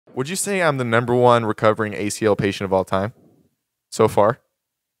Would you say I'm the #1 recovering ACL patient of all time so far?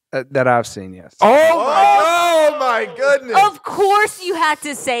 That I've seen, yes. Oh my goodness. Of course you had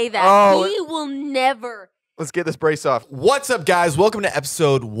to say that. Oh. He will never. Let's get this brace off. What's up, guys? Welcome to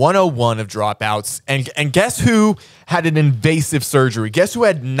episode 101 of Dropouts. And guess who had an invasive surgery? Guess who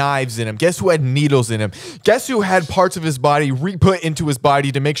had knives in him? Guess who had needles in him? Guess who had parts of his body re-put into his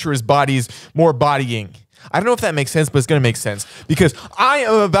body to make sure his body's more bodying? I don't know if that makes sense, but it's going to make sense because I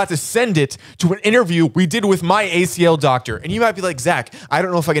am about to send it to an interview we did with my ACL doctor. And you might be like, Zach, I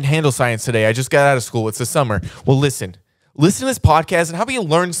don't know if I can handle science today. I just got out of school. It's the summer. Well, listen to this podcast and how about you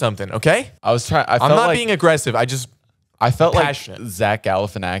learn something, okay? I'm not like, being aggressive. I felt passionate. like Zach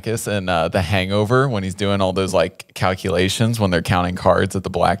Galifianakis in The Hangover when he's doing all those like calculations when they're counting cards at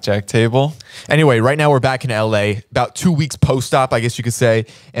the blackjack table. Anyway, right now we're back in LA, about 2 weeks post-op, I guess you could say,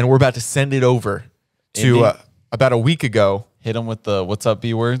 and we're about to send it over to about a week ago. Hit him with the what's up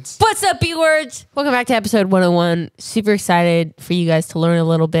B words. What's up, B words? Welcome back to episode 101. Super excited for you guys to learn a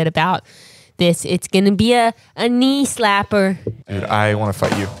little bit about this. It's going to be a knee slapper. Dude, I want to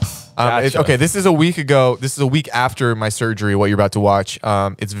fight you. Gotcha. Okay, this is a week ago. This is a week after my surgery, what you're about to watch.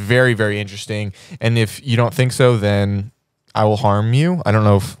 It's very, very interesting. And if you don't think so, then I will harm you. I don't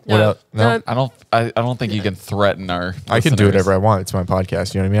know if what else. No, I don't think you can threaten our I can do whatever I want. It's my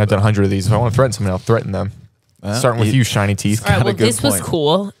podcast. You know what I mean? I've done 100 of these. If I want to threaten someone, I'll threaten them. Starting with you, shiny teeth. All right, well, a good this was point.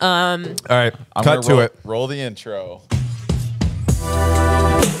 cool. All right, I'm cut to it. Roll the intro.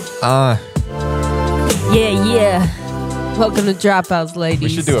 Yeah. Welcome to Dropouts, ladies. We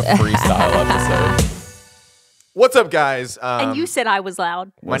should do a freestyle episode. What's up, guys? And you said I was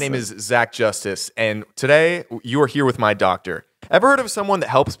loud. My name is Zach Justice, and today you are here with my doctor. Ever heard of someone that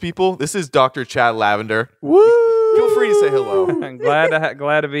helps people? This is Dr. Chad Lavender. Woo! Feel free to say hello. I'm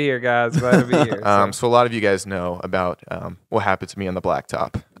glad to be here, guys. Glad to be here. So a lot of you guys know about what happened to me on the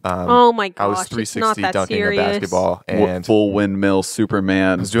blacktop. Oh my gosh, I was it's not 360 that dunking serious. a basketball, and Full windmill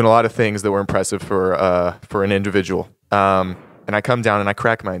Superman. I was doing a lot of things that were impressive for an individual. And I come down and I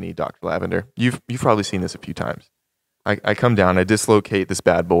crack my knee, Dr. Lavender. You've probably seen this a few times. I come down, I dislocate this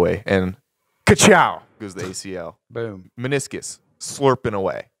bad boy, and ka-chow goes the ACL. Boom. Meniscus, slurping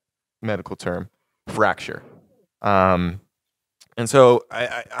away. Medical term, fracture. And so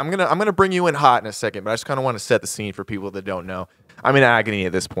I'm gonna bring you in hot in a second, but I just kind of want to set the scene for people that don't know. I'm in agony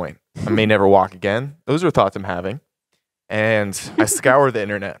at this point. I may never walk again. Those are thoughts I'm having. And I scour the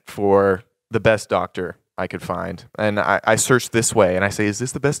internet for the best doctor I could find. And I searched this way, and I say, is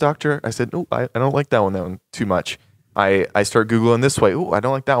this the best doctor? I said, no, I don't like that one too much. I start Googling this way. Oh, I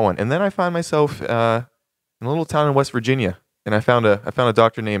don't like that one. And then I find myself in a little town in West Virginia, and I found a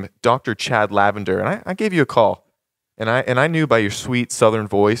doctor named Dr. Chad Lavender, and I gave you a call. And I knew by your sweet southern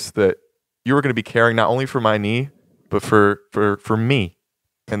voice that you were going to be caring not only for my knee, but for me.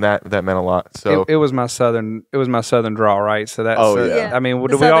 And that meant a lot. So It was my southern draw, right? So that's yeah. I mean, The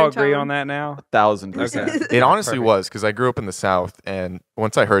do we all southern agree tone. on that now? 1,000%. Okay. it honestly Perfect. was, because I grew up in the South, and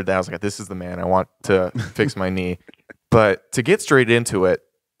once I heard that, I was like, this is the man. I want to fix my knee. But to get straight into it,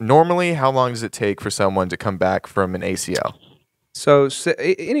 normally, how long does it take for someone to come back from an ACL? So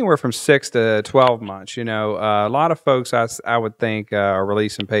anywhere from 6 to 12 months. You know, a lot of folks I would think are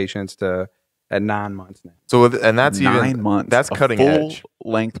releasing patients at 9 months now. So, and that's 9 even months. That's A cutting full edge.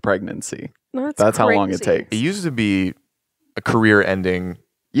 length pregnancy. No, That's how long it crazy. takes. It used to be a career-ending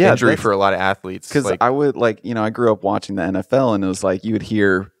Yeah, injury that's- for a lot of athletes. Because Like, I would I grew up watching the NFL, and it was like you would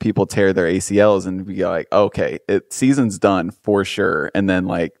hear people tear their ACLs and be like, okay, season's done for sure. And then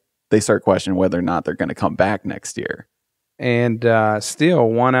like they start questioning whether or not they're going to come back next year. And still,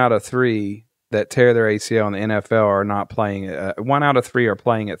 1 out of 3 that tear their ACL in the NFL are not playing. 1 out of 3 are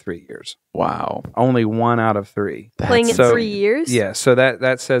playing at 3 years. Wow. Only 1 out of 3. Playing it So- 3 years? Yeah, so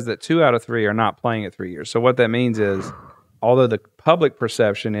that says that 2 out of 3 are not playing at 3 years. So what that means is, although the public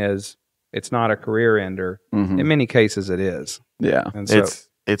perception is it's not a career ender, Mhm. in many cases it is. Yeah. And so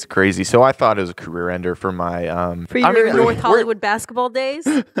it's crazy. So I thought it was a career ender for my For your I mean, North we're- Hollywood basketball days?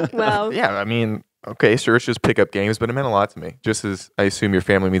 Well, Yeah, I mean, okay, sure, it's just pickup games, but it meant a lot to me. Just as I assume your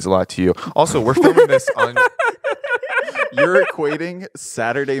family means a lot to you. Also, we're filming this on. You're equating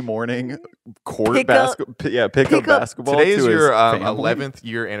Saturday morning court Pickup- basketball. Yeah, pickup basketball. Today is to your his family? 11th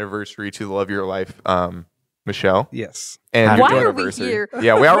year anniversary to the love of your life, Michelle. yes. And Happy why you're are doing- we anniversary. here?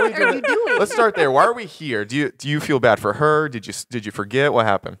 Yeah, why are we What are you doing? Let's start there. Why are we here? Do you feel bad for her? Did you forget what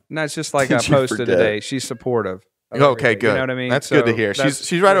happened? No, it's just like Did I you posted forget? today. She's supportive. of Okay, everything. good. You know what I mean? That's So good to hear. that's-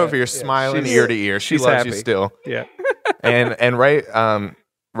 She's right yeah, over here, yeah, smiling she's- ear to ear. She she's loves you happy. still. Yeah. And right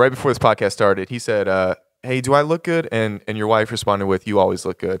before this podcast started, he said, hey, do I look good? And your wife responded with, you always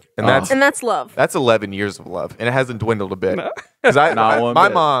look good. And that's love. that's 11 years of love, and it hasn't dwindled a bit. Because my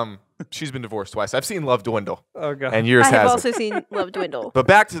mom, she's been divorced twice. I've seen love dwindle. Oh God. And yours I have hasn't. also seen love dwindle. But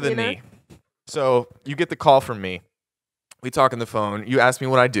back to the You know? knee. So you get the call from me. We talk on the phone. You ask me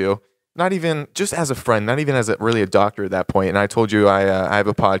what I do. Not even just as a friend, not even as really a doctor at that point. And I told you I have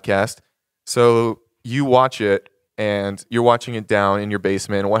a podcast. So you watch it, and you're watching it down in your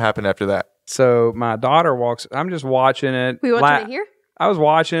basement. And what happened after that? So my daughter walks. I'm just watching it. We watching it here? I was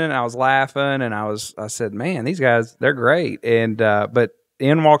watching it. And I was laughing, and I said, "Man, these guys, they're great." And but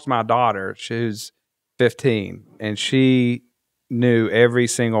in walks my daughter, who's 15, and she knew every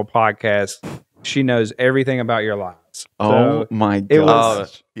single podcast. She knows everything about your lives. Oh So my it was-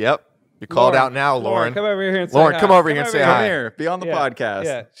 gosh. Yep. You're called out now, Lauren. Come over here and say Lauren, hi. come over here and say over hi. Come here. Be on the Yeah, podcast.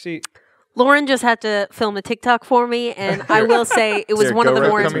 Yeah, she. Lauren just had to film a TikTok for me, and I will say it was Here, one of go the right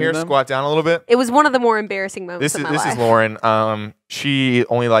more Come here, them. squat down a little bit. it was one of the more embarrassing moments This of is my this life. is Lauren. She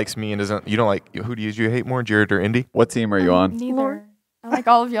only likes me and doesn't. You don't like. Who do you hate more, Jared or Indy? What team are you on? Neither. I like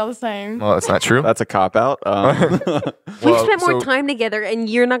all of y'all the same. Well, that's not true. That's a cop out. We've Well, spent more so- time together, and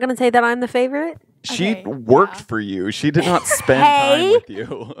you're not going to say that I'm the favorite? She Okay, worked yeah. for you. She did not spend Hey. time with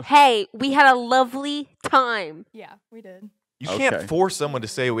you. Hey, we had a lovely time. Yeah, we did. You can't Okay. force someone to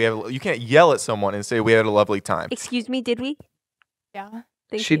say we have. You can't yell at someone and say we had a lovely time. Excuse me, did we? Yeah.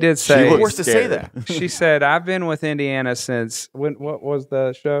 Thank She you. did She say. was forced to say scared. She said, "I've been with Indiana since when? What was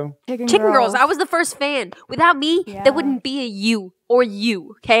the show? Chicken, Chicken Girls, I was the first fan. Without me, Yeah. there wouldn't be a you or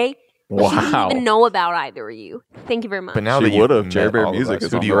you, okay? She didn't Wow. even know about either of you. Thank you very much. But now She that you would've. met Jerry Bear all of Music us,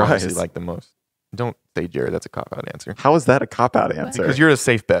 is who on do you the honestly rise. like the most? Don't say Jared. That's a cop out answer. How is that a cop out answer? Because you're a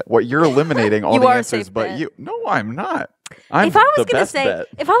safe bet. What you're eliminating all You the are a answers, safe but bet. you. No, I'm not. I'm if I was the gonna best say, bet.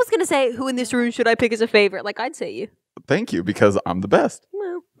 if I was gonna say who in this room should I pick as a favorite, like I'd say you. Thank you, because I'm the best.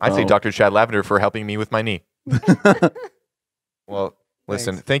 Well, I say Oh. Dr. Chad Lavender for helping me with my knee. Well,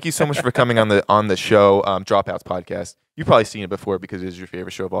 listen, Thanks. thank you so much for coming on the show, Dropouts podcast. You've probably seen it before because it is your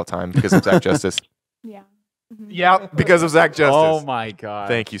favorite show of all time because of Zach Justice. Yeah. Mhm. Yeah, because of Zach Justice. Oh my god.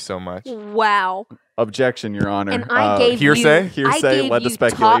 Thank you so much. wow. Objection, Your Honor. And I gave hearsay? you, Hearsay I gave led to you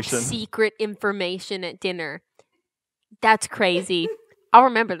speculation. top secret information at dinner. That's crazy. I'll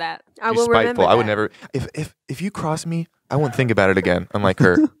remember that. I You're will remember spiteful. that. I would never. If you cross me, I won't think about it again. Unlike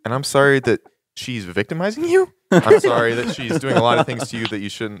her, and I'm sorry that she's victimizing you. I'm sorry that she's doing a lot of things to you that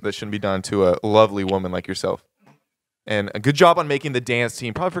shouldn't be done to a lovely woman like yourself. And a good job on making the dance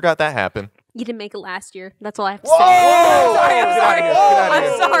team. Probably forgot that happened. You didn't make it last year. That's all I have to Whoa! say. I'm sorry. Get outta here, get outta I'm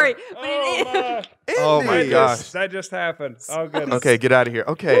here. sorry. But it, Oh my gosh. That just happened. Oh goodness. Okay, get out of here.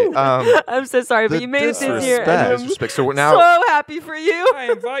 Okay. I'm so sorry, but The you made it this year. disrespect. And I'm Disrespect. So we're now. so happy for you.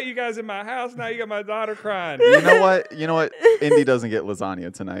 I invite you guys in my house. Now you got my daughter crying. You know what? You know what? Indy doesn't get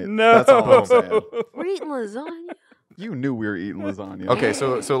lasagna tonight. No. That's all I'm saying. We're eating lasagna. You knew we were eating lasagna. Okay,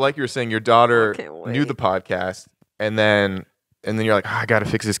 so like you were saying, your daughter I can't knew wait. the podcast, and then you're like, I got to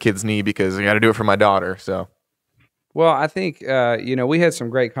fix this kid's knee because I got to do it for my daughter. So Well, I think we had some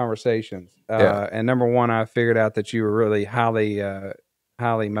great conversations. Yeah. And number one, I figured out that you were really highly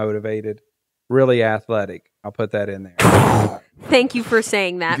motivated, really athletic. I'll put that in there. Thank you for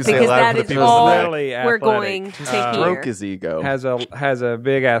saying that You can say it because louder that for the is people in the all back. Really we're athletic. going to hear. Broke his ego. has a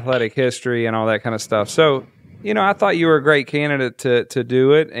big athletic history and all that kind of stuff. So, I thought you were a great candidate to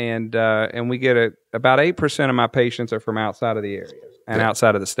do it, and we get about 8% of my patients are from outside of the area and Yeah.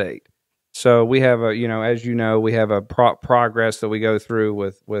 outside of the state. So we have as we have a progress that we go through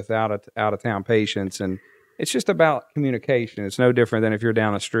with out of town patients, and it's just about communication. It's no different than if you're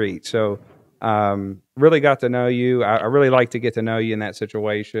down the street. So really got to know you. I really like to get to know you in that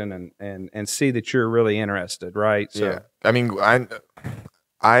situation and see that you're really interested, right? So yeah, I mean,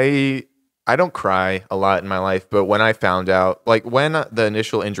 I don't cry a lot in my life, but when I found out, like when the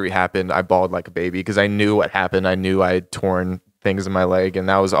initial injury happened, I bawled like a baby because I knew what happened. I knew I had torn things in my leg, and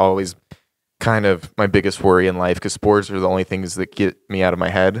that was always kind of my biggest worry in life because sports are the only things that get me out of my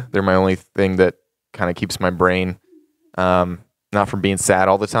head. They're my only thing that kind of keeps my brain not from being sad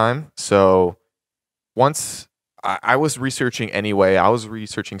all the time. So once I was researching anyway, I was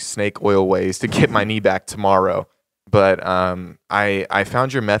researching snake oil ways to get my knee back tomorrow. But I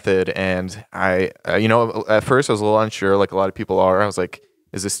found your method, and I at first I was a little unsure, like a lot of people are. I was like,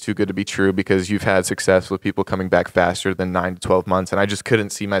 is this too good to be true? Because you've had success with people coming back faster than 9 to 12 months, and I just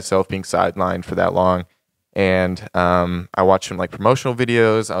couldn't see myself being sidelined for that long. And I watched some like promotional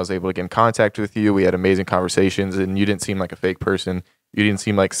videos. I was able to get in contact with you. We had amazing conversations, and you didn't seem like a fake person. You didn't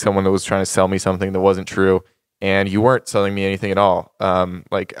seem like someone that was trying to sell me something that wasn't true, and you weren't selling me anything at all.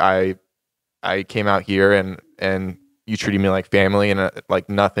 Like I came out here and you treated me like family, and like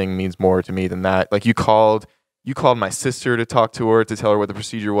nothing means more to me than that. Like you called my sister to talk to her, to tell her what the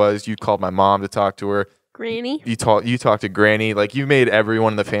procedure was. You called my mom to talk to her. Granny. You talked to Granny. Like you made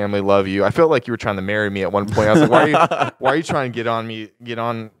everyone in the family love you. I felt like you were trying to marry me at one point. I was like, why are you trying to get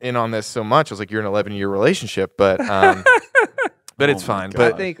on this so much? I was like, you're in an 11-year relationship, but it's fine.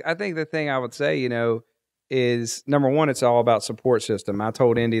 But I think the thing I would say, you know, is number one, it's all about support system. I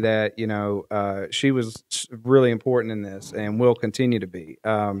told Indy that, you know, she was really important in this and will continue to be,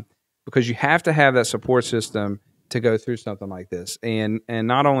 because you have to have that support system to go through something like this. And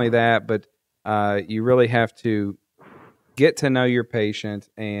not only that, but you really have to get to know your patient.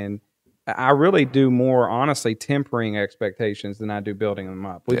 And I really do more, honestly, tempering expectations than I do building them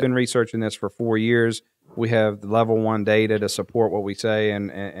up. We've been researching this for 4 years. We have the level 1 data to support what we say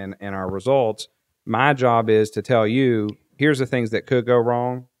and our results. My job is to tell you, here's the things that could go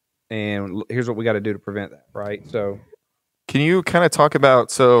wrong, and here's what we got to do to prevent that, right? So can you kind of talk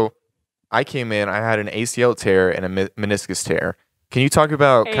about, so I came in, I had an ACL tear and a meniscus tear. Can you talk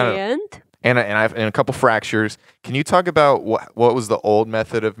about and a couple fractures. Can you talk about what was the old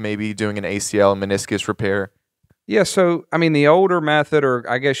method of maybe doing an ACL and meniscus repair? Yeah, so I mean, the older method, or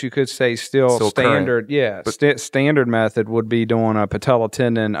I guess you could say still standard, standard method would be doing a patella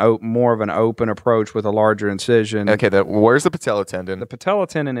tendon, more of an open approach with a larger incision. Okay, where's the patella tendon? The patella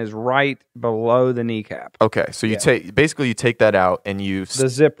tendon is right below the kneecap. Okay, so you take that out and you the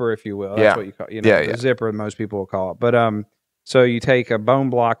zipper, if you will. That's what you call the zipper. Most people will call it, but so you take a bone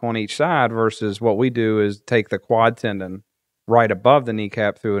block on each side versus what we do is take the quad tendon right above the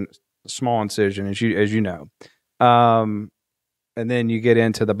kneecap through a small incision, as you know. And then you get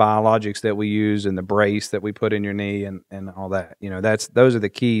into the biologics that we use and the brace that we put in your knee and all that. You know, those are the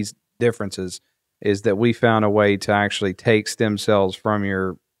keys differences, is that we found a way to actually take stem cells from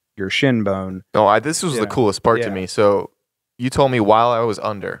your shin bone. Oh, this was the coolest part to me. So you told me while I was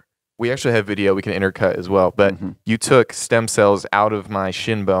under, we actually have video we can intercut as well, but you took stem cells out of my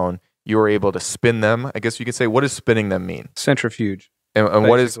shin bone. You were able to spin them. I guess you could say, what does spinning them mean? Centrifuge. And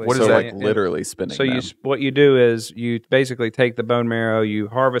what is so that? Like literally spinning them. What you do is you basically take the bone marrow, you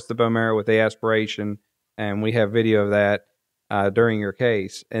harvest the bone marrow with the aspiration, and we have video of that during your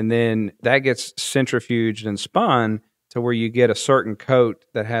case. And then that gets centrifuged and spun to where you get a certain coat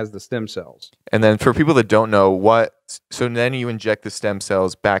that has the stem cells. And then for people that don't know, so then you inject the stem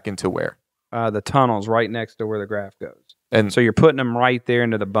cells back into where? The tunnels right next to where the graft goes. And so you're putting them right there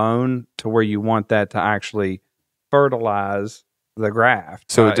into the bone to where you want that to actually fertilize the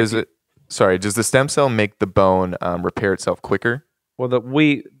graft. So does the stem cell make the bone repair itself quicker? Well,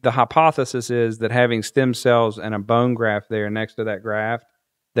 the hypothesis is that having stem cells and a bone graft there next to that graft,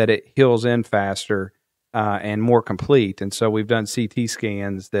 that it heals in faster and more complete. And so we've done CT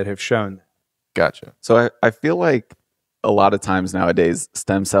scans that have shown that. Gotcha. So I feel like a lot of times nowadays,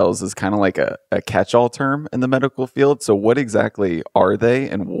 stem cells is kind of like a catch-all term in the medical field. So what exactly are they,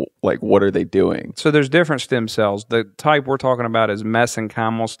 and what are they doing? So there's different stem cells. The type we're talking about is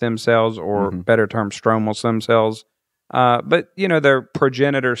mesenchymal stem cells, or better term, stromal stem cells. But, you know, they're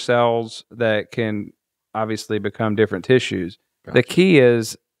progenitor cells that can obviously become different tissues. Gotcha.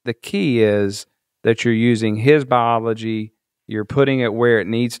 The key is that you're using his biology. You're putting it where it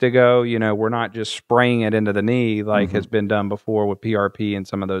needs to go. You know, we're not just spraying it into the knee like has been done before with PRP and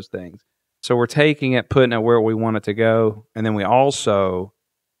some of those things. So we're taking it, putting it where we want it to go. And then we also,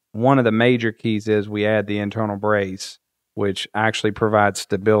 one of the major keys is we add the internal brace, which actually provides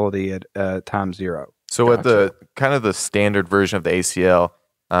stability at time zero. So at the kind of the standard version of the ACL,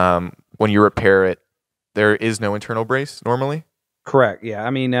 when you repair it, there is no internal brace normally? Correct. Yeah.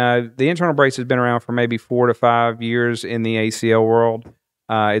 I mean, the internal brace has been around for maybe 4 to 5 years in the ACL world.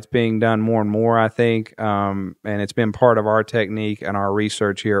 It's being done more and more, I think, and it's been part of our technique and our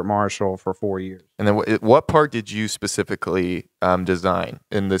research here at Marshall for 4 years. And then what part did you specifically design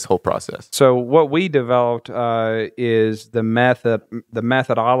in this whole process? So what we developed is the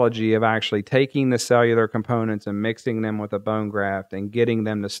methodology of actually taking the cellular components and mixing them with a bone graft and getting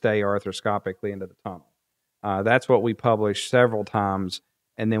them to stay arthroscopically into the tunnel. That's what we published several times,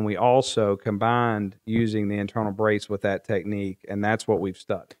 and then we also combined using the internal brace with that technique, and that's what we've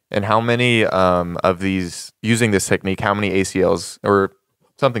studied. And how many of these, using this technique, how many ACLs or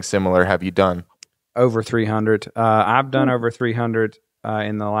something similar have you done? Over 300. I've done over 300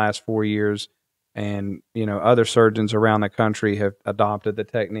 in the last 4 years, and you know, other surgeons around the country have adopted the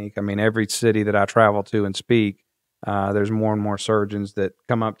technique. I mean, every city that I travel to and speak, there's more and more surgeons that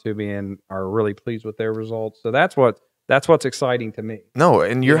come up to me and are really pleased with their results. So that's what's exciting to me. No,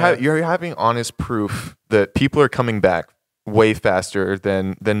 and you're having honest proof that people are coming back way faster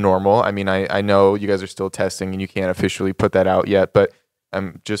than normal. I mean, I know you guys are still testing and you can't officially put that out yet, but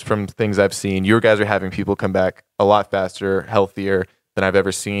just from things I've seen, you guys are having people come back a lot faster, healthier than I've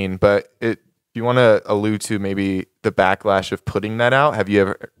ever seen. But do you want to allude to maybe the backlash of putting that out? Have you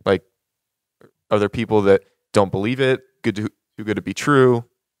ever, like, are there people that don't believe it? Too good to be true?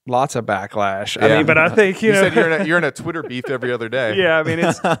 Lots of backlash. Yeah. I mean, but I think, you know, said you're in a Twitter beef every other day. Yeah, I mean,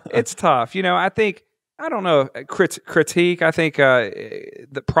 it's tough. You know, I think, I don't know, critique. I think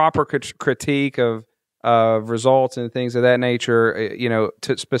the proper critique of results and things of that nature, you know,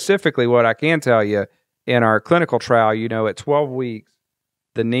 specifically what I can tell you in our clinical trial, you know, at 12 weeks,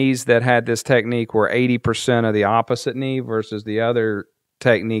 the knees that had this technique were 80% of the opposite knee versus the other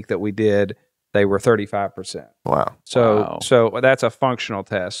technique that we did, they were 35%. Wow. So that's a functional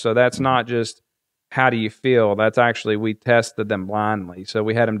test. So that's not just how do you feel? That's actually, we tested them blindly. So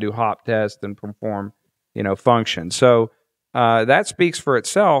we had them do hop tests and perform, you know, function. So that speaks for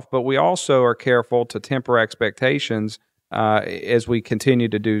itself, but we also are careful to temper expectations as we continue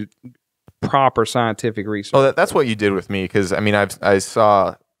to do proper scientific research. Oh, that's what you did with me, because I mean, I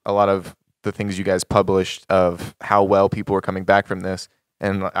saw a lot of the things you guys published of how well people were coming back from this,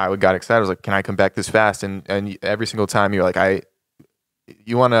 and I got excited. I was like, "Can I come back this fast?" And every single time you're like,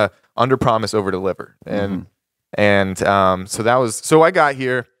 you want to under promise, over deliver, and so that was so. I got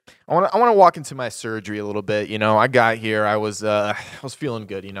here. I want to walk into my surgery a little bit. You know, I got here. I was feeling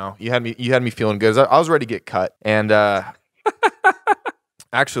good. You know, you had me feeling good. I was ready to get cut, and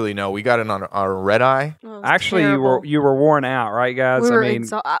actually, no, we got it on our red eye. Oh, actually, terrible. you were worn out, right, guys? We were I mean,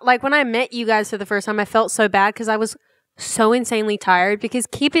 like when I met you guys for the first time, I felt so bad because I was so insanely tired. Because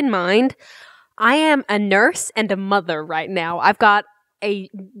keep in mind, I am a nurse and a mother right now. I've got a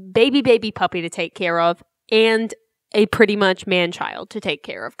baby puppy to take care of and a pretty much man child to take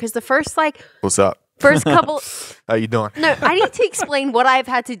care of. Because the first What's up? first couple. How you doing? No, I need to explain what I've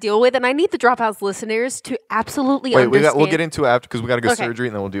had to deal with, and I need the Dropouts listeners to absolutely understand. We'll get into it after, because we got to go Okay. surgery,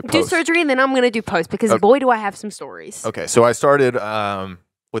 and then we'll do post. Do surgery, and then I'm going to do post, because boy, do I have some stories. Okay, so I started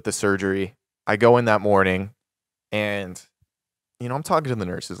with the surgery. I go in that morning, and you know, I'm talking to the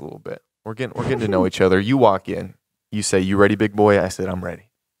nurses a little bit. We're getting to know each other. You walk in, you say, "You ready, big boy?" I said, "I'm ready.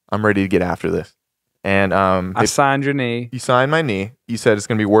 I'm ready to get after this." And I signed your knee. you signed my knee. You said it's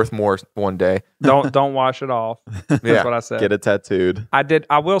going to be worth more one day. Don't wash it off. That's Yeah. what I said. Get it tattooed.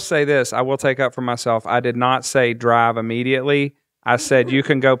 I will say this. I will take up for myself. I did not say drive immediately. I said you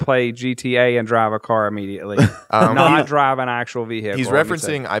can go play GTA and drive a car immediately, not drive an actual vehicle. He's let me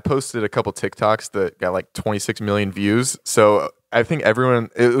say. referencing. I posted a couple TikToks that got like 26 million views. So I think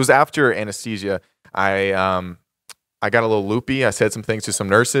everyone. It was after anesthesia. I got a little loopy. I said some things to some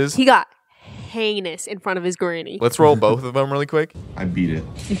nurses. He got heinous in front of his granny. Let's roll both of them really quick. I beat it.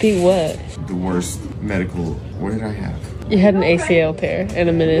 You beat what? The worst medical. What did I have? You had an ACL tear and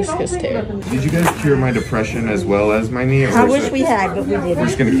a meniscus tear. Did you guys cure my depression as well as my knee? I wish we had, but we We're didn't.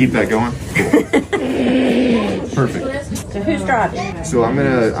 just gonna keep that going. Perfect. So who's driving? So I'm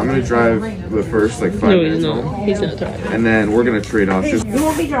gonna drive the first like 5 minutes home, He's not driving. and then we're gonna trade off. Just You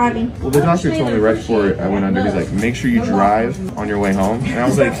won't be driving. well, the doctor told me right before I went under. He's like, make sure you drive on your way home. And I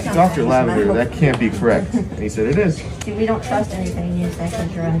was like, Dr. Lavender, that can't be correct. And he said it is. See, we don't trust anything you say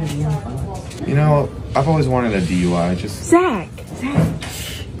because you're under the influence. You know, I've always wanted a DUI. Just Zach.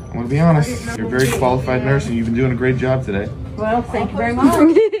 I want to be honest. You're a very qualified nurse, and you've been doing a great job today. Well, thank you very much.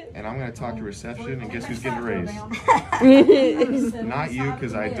 And I'm gonna talk to reception, and guess who's getting a raise? Not you,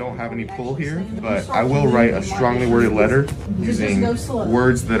 because I don't have any pull here. But I will write a strongly worded letter using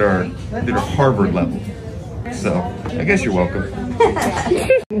words that are Harvard level. So I guess you're welcome.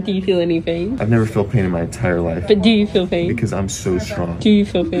 Do you feel any pain? I've never felt pain in my entire life But do you feel pain? because I'm so strong. Do you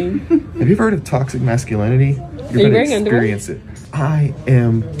feel pain? Have you ever heard of toxic masculinity? You're gonna wearing underwear? experience it. I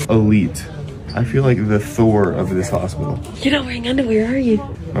am elite. I feel like the Thor of this hospital. You're not wearing underwear, are you?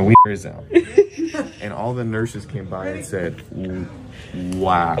 My wiener is out. And all the nurses came by and said,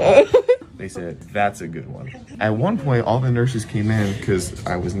 wow. They said, that's a good one. At one point, all the nurses came in because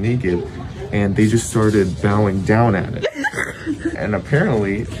I was naked, and they just started bowing down at it. And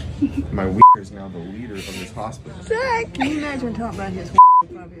apparently, my wiener is now the leader of this hospital. Zach, can you imagine talking about his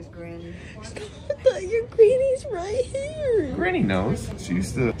from his granny? Your granny's right here. Granny knows. She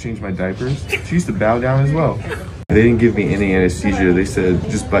used to change my diapers. She used to bow down as well. They didn't give me any anesthesia. They said,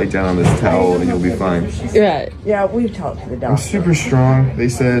 just bite down on this towel and you'll be fine. Right. Yeah, we've talked to the I'm doctor. super strong. They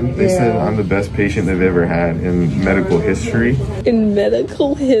said I'm the best patient they've ever had in medical history. In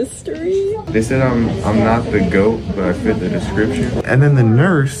medical history? They said I'm not the GOAT, but I fit the description. And then the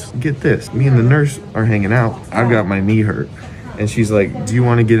nurse, get this, me and the nurse are hanging out. I've got my knee hurt. And she's like, do you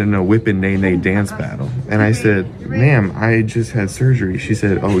want to get in a whip and nay dance battle? And I said, ma'am, I just had surgery. She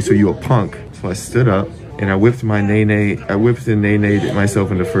said, oh, so you a punk. So I stood up and I whipped my I whipped and nay myself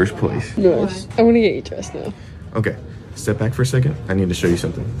into first place. Nice. I want to get you dressed now. Okay, step back for a second. I need to show you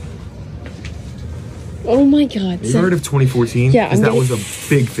something. Oh my God. You heard of 2014? Yeah, Because that was a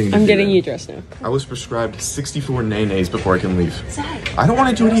big thing to do. I'm getting then. you dressed now. I was prescribed 64 nays before I can leave. I don't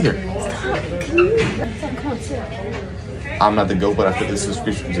want to do it either. I'm not the GOAT, but I fit this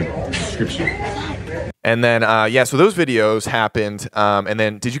description. And then, yeah, so those videos happened. And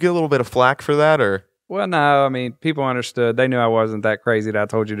then, did you get a little bit of flack for that, or? Well, no, I mean, people understood. They knew I wasn't that crazy that I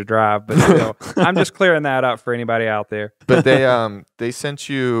told you to drive, but still, I'm just clearing that up for anybody out there. But they sent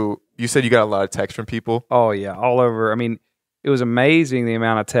you. You said you got a lot of text from people. Oh yeah, all over. I mean, it was amazing the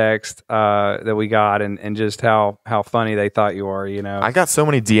amount of text that we got, and just how funny they thought you were. You know, I got so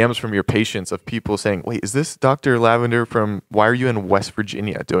many DMs from your patients of people saying, "Wait, is this Dr. Lavender from? Why are you in West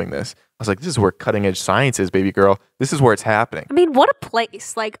Virginia doing this?" I was like, "This is where cutting edge science is, baby girl. This is where it's happening." I mean, what a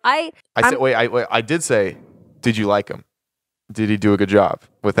place. Like, I said, wait, I did say, did you like him? Did he do a good job?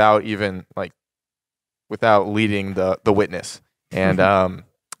 Without even without leading the witness. And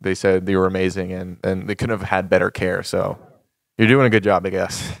they said they were amazing and they couldn't have had better care. So you're doing a good job, I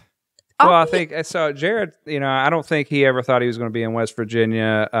guess. Well, I think so. Jared, you know, I don't think he ever thought he was going to be in West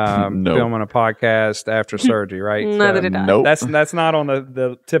Virginia filming a podcast after surgery, right? Neither did I. Nope. That's not on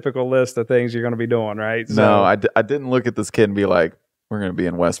the typical list of things you're going to be doing, right? So, No, I didn't look at this kid and be like, we're going to be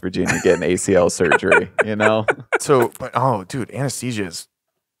in West Virginia getting ACL surgery, you know? So, but oh, dude, anesthesia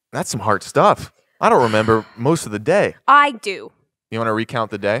that's some hard stuff. I don't remember most of the day. I do. You want to recount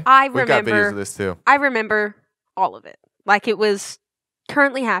the day? We've got videos of this too. I remember all of it. Like it was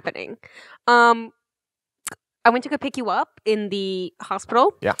currently happening. I went to go pick you up in the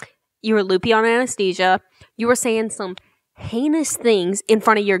hospital. Yeah. You were loopy on anesthesia. You were saying some heinous things in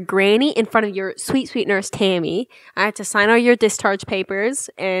front of your granny, in front of your sweet, sweet nurse Tammy. I had to sign all your discharge papers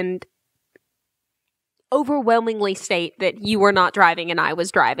and overwhelmingly state that you were not driving and I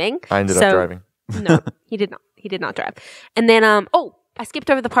was driving. I ended up driving. No, he did not. He did not drive. And then, I skipped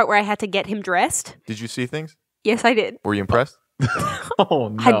over the part where I had to get him dressed. Did you see things? Yes, I did. Were you impressed? Oh,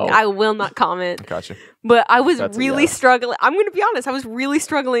 no. I will not comment. Gotcha. But I was That's a really yes. struggling. I'm going to be honest. I was really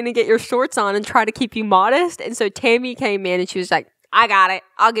struggling to get your shorts on and try to keep you modest. And so Tammy came in and she was like, I got it.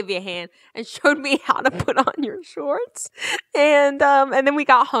 I'll give you a hand. And showed me how to put on your shorts. And then we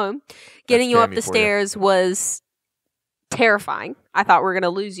got home. Getting you up Tammy the for you. stairs was terrifying. I thought we were going to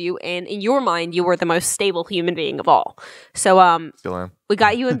lose you. And in your mind, you were the most stable human being of all. So Still am. we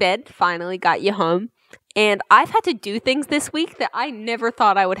got you in bed, finally got you home. And I've had to do things this week that I never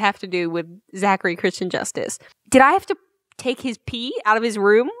thought I would have to do with Zachary Christian Justice. Did I have to take his pee out of his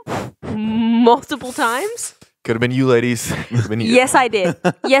room multiple times? Could have been you, ladies. Could have been you. Yes, I did.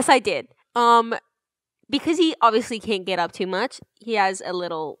 Yes, I did. Because he obviously can't get up too much, he has a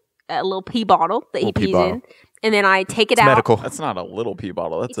little pee bottle that he Little pee pees bottle. in. And then I take it It's out. medical. That's not a little pee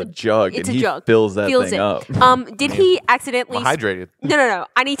bottle. That's It's a jug. it's and a he jug. fills that Fills thing it. up. Did he accidentally... I'm hydrated. No.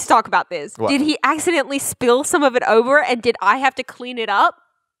 I need to talk about this. What? Did he accidentally spill some of it over and did I have to clean it up?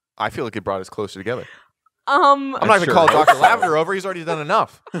 I feel like it brought us closer together. I'm I'm not going to call Dr. Lavender over. He's already done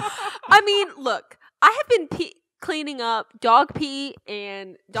enough. I mean, look, I have been cleaning up dog pee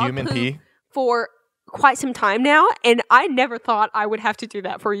and dog Human poop pee? for quite some time now, and I never thought I would have to do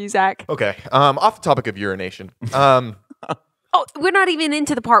that for you, Zach. Okay. Off the topic of urination. Oh, we're not even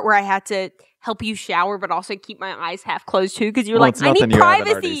into the part where I had to help you shower, but also keep my eyes half closed too, because you're Well, like, it's I nothing need you haven't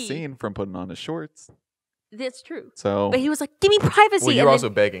already privacy. seen from putting on his shorts. That's true. So But he was like, give me privacy. Well, you're and also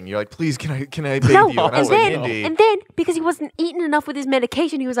then, begging. You're like, please, can I bathe no, you? And I was and like, then, Indy. and then because he wasn't eating enough with his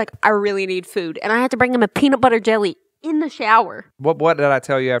medication, he was like, I really need food, and I had to bring him a peanut butter jelly in the shower. what did I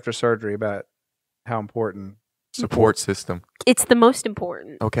tell you after surgery about how important? Support system. It's the most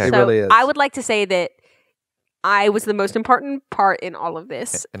important. Okay. It So really is. I would like to say that I was the most important part in all of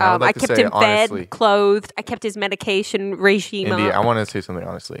this. And I would like to kept say, him honestly- fed, clothed. I kept his medication regime Indy, up. I want to say something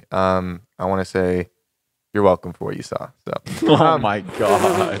honestly. I want to say you're welcome for what you saw. So, oh my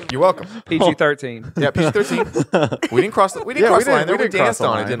god. you're welcome. PG-13. Yeah, PG-13. We didn't cross the line. didn't- There. We didn't cross danced the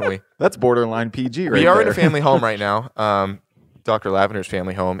on it, line. didn't we? That's borderline PG right We are in there. a family home right now. Dr. Lavender's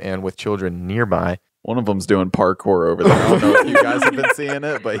family home, and with children nearby. One of them's doing parkour over there. I don't know if you guys have been seeing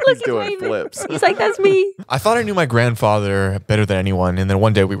it, but he's doing waving. flips. He's like, that's me. I thought I knew my grandfather better than anyone. And then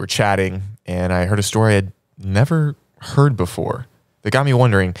one day we were chatting and I heard a story I'd never heard before that got me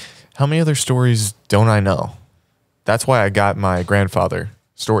wondering, how many other stories don't I know? That's why I got my grandfather,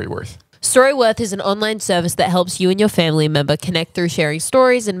 Storyworth. Storyworth is an online service that helps you and your family member connect through sharing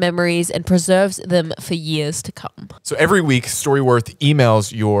stories and memories and preserves them for years to come. So every week, Storyworth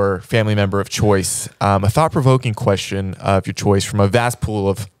emails your family member of choice a thought-provoking question of your choice from a vast pool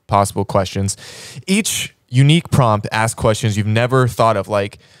of possible questions. Each unique prompt asks questions you've never thought of,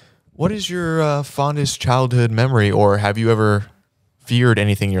 like, what is your fondest childhood memory? Or have you ever feared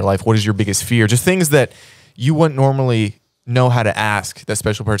anything in your life? What is your biggest fear? Just things that you wouldn't normally know how to ask that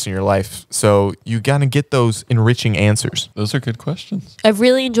special person in your life. So you gotta get those enriching answers. Those are good questions. I've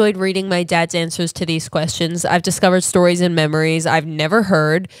really enjoyed reading my dad's answers to these questions. I've discovered stories and memories I've never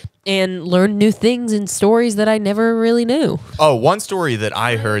heard and learned new things and stories that I never really knew. Oh, one story that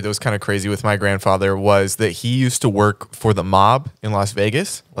I heard that was kind of crazy with my grandfather was that he used to work for the mob in Las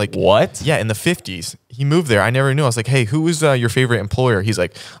Vegas. Like, what? Yeah, in the 50s. He moved there. I never knew. I was like, hey, who is your favorite employer? He's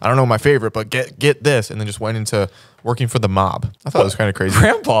like, I don't know my favorite, but get this. And then just went into working for the mob. I thought it was kind of crazy.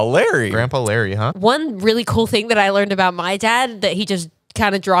 Grandpa Larry. Grandpa Larry, huh? One really cool thing that I learned about my dad that he just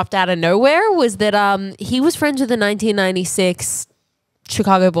kind of dropped out of nowhere was that he was friends with the 1996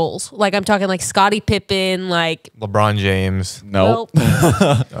 Chicago Bulls. Like, I'm talking like Scottie Pippen, like LeBron James. Nope.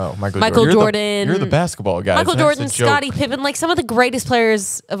 Oh, Michael Jordan. You're the basketball guy. Michael Jordan, Scottie Pippen, like some of the greatest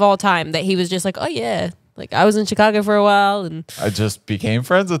players of all time that he was just like, oh yeah. Like, I was in Chicago for a while, and I just became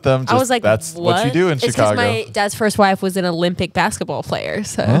friends with them. I was like, that's what you do in It's 'cause Chicago. my dad's first wife was an Olympic basketball player.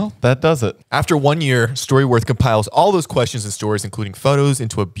 So Well, that does it. After 1 year, Storyworth compiles all those questions and stories, including photos,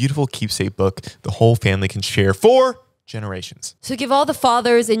 into a beautiful keepsake book the whole family can share for generations. So give all the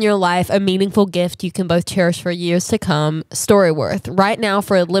fathers in your life a meaningful gift you can both cherish for years to come. Storyworth. Right now,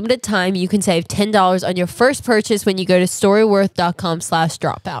 for a limited time, you can save $10 on your first purchase when you go to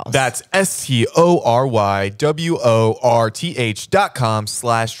storyworth.com/dropouts. That's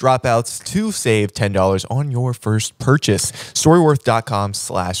STORYWORTH.com/dropouts to save $10 on your first purchase.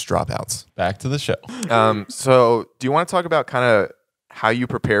 Storyworth.com/dropouts. Back to the show. So do you want to talk about kind of how you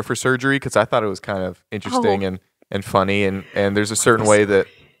prepare for surgery? Because I thought it was kind of interesting and funny, and there's a certain way that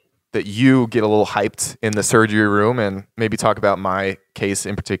you get a little hyped in the surgery room, and maybe talk about my case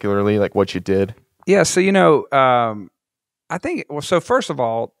in particularly, like what you did. Yeah, so I think so first of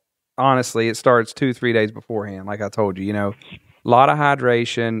all, honestly, it starts 2-3 days beforehand, like I told you, a lot of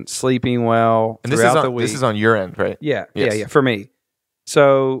hydration, sleeping well And this throughout the week. this is on your end, right? Yeah, Yes. yeah, for me.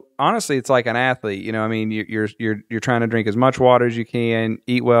 So honestly, it's like an athlete. I mean, you're trying to drink as much water as you can,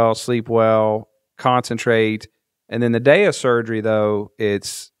 eat well, sleep well, concentrate. And then the day of surgery, though,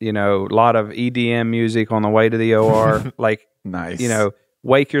 it's a lot of EDM music on the way to the OR. Like, Nice.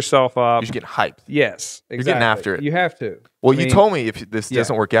 wake yourself up. You should get hyped. Yes, exactly. You're getting after it. You have to. Well, I mean, you told me if this yeah.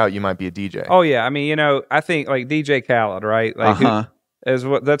 doesn't work out, you might be a DJ. Oh yeah, I mean, I think like DJ Khaled, right? Like,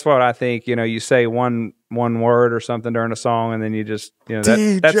 that's what I think. You say one word or something during a song, and then you just, that's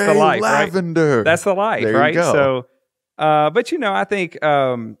the life, Lavender. right? That's the life, There you right? go. So, but I think,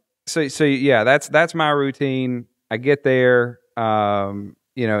 so yeah, that's my routine. I get there, and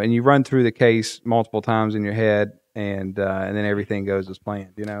you run through the case multiple times in your head, and then everything goes as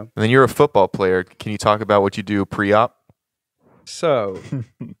planned. And then you're a football player. Can you talk about what you do pre-op? So,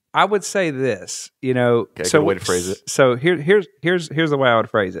 I would say this, Okay, so good way to phrase it. So here's the way I would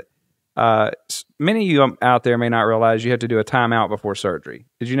phrase it. Many of you out there may not realize you have to do a timeout before surgery.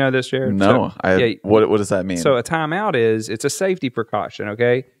 Did you know this, Jared? No. What does that mean? So a timeout it's a safety precaution.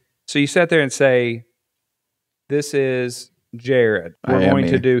 Okay, so you sit there and say, "This is Jared. We're going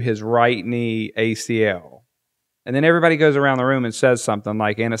to do his right knee ACL." And then everybody goes around the room and says something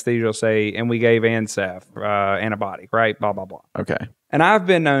like anesthesia will say, and we gave Ansef antibiotic, right? Blah, blah, blah. Okay. And I've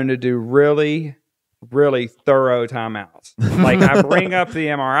been known to do really, really thorough timeouts. Like, I bring up the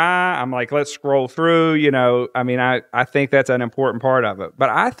MRI. I'm like, let's scroll through, I mean, I think that's an important part of it.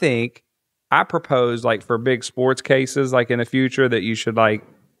 But I propose, like, for big sports cases, like in the future, that you should, like,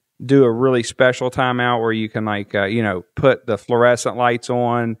 do a really special timeout where you can, like, put the fluorescent lights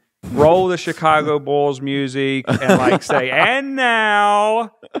on, roll the Chicago Bulls music, and like say, and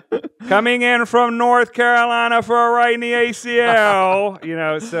now coming in from North Carolina for a right knee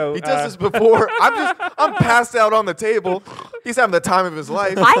ACL. So He does this before. I'm passed out on the table. He's having the time of his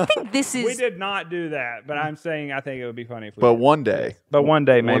life. I think this is. we did not do that, but I'm saying I think it would be funny if we But did. one day. But one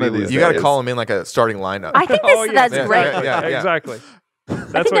day maybe One of we these will. You got to days. call him in like a starting lineup. I think that's yeah, great. Exactly. Yeah. Exactly. I That's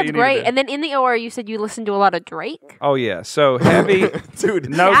think what you that's need great. to do. And then in the OR, you said you listened to a lot of Drake. Oh yeah, so heavy, Dude,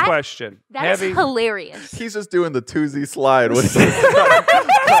 no That- question. That's Heavy. hilarious. He's just doing the Tuesday slide when he's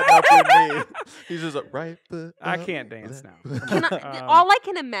cutting up your knee. He's just like, right. I can't dance now. All I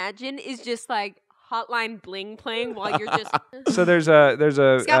can imagine is just like Hotline Bling playing while you're just So there's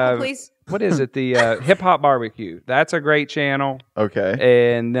a scalpel, please. what is it? The Hip Hop Barbecue. That's a great channel.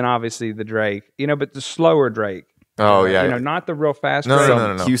 Okay. And then obviously the Drake. But the slower Drake. Oh yeah, Not the real fast No,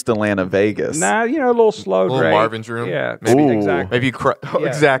 Drake. no. Houston, Atlanta, Vegas. Nah, a little slow Little Drake. Marvin's Room. Yeah, Maybe exactly. Maybe Yeah.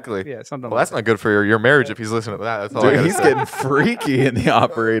 exactly. Yeah, something Well, like that's not good for your marriage if he's listening to that. That's all I Dude, gotta he's say. getting freaky in the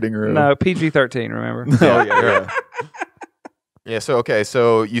operating room. No, PG-13, remember? Oh, yeah. Yeah.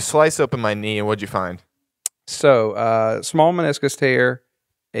 So you slice open my knee, and what'd you find? So, small meniscus tear,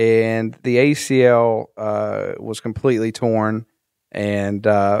 and the ACL was completely torn, and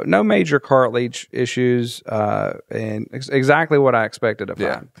no major cartilage issues, and exactly what I expected to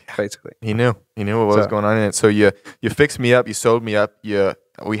find, basically. He knew what was going on in it. So you fixed me up, you sewed me up,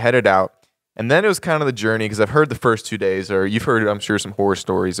 we headed out. And then it was kind of the journey, because I've heard the first 2 days, or you've heard, I'm sure, some horror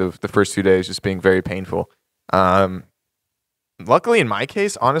stories of the first 2 days just being very painful. Luckily, in my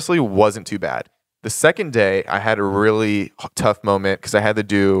case, honestly, wasn't too bad. The second day, I had a really tough moment because I had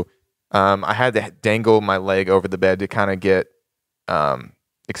to dangle my leg over the bed to kind of get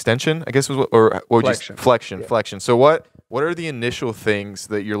extension, I guess was flexion. So what are the initial things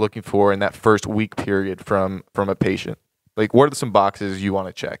that you're looking for in that first week period from a patient? Like, what are some boxes you want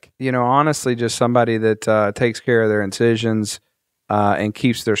to check? Honestly, just somebody that takes care of their incisions and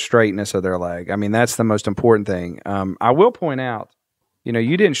keeps their straightness of their leg. I mean, that's the most important thing. I will point out,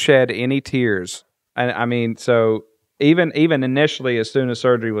 you didn't shed any tears. I mean, so even initially, as soon as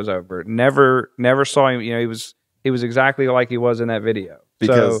surgery was over, never saw him. He was exactly like he was in that video.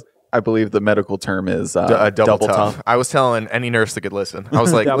 Because I believe the medical term is double tough. I was telling any nurse that could listen. I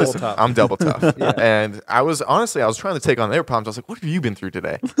was like, listen, tough. I'm double tough. And I was trying to take on their problems. I was like, what have you been through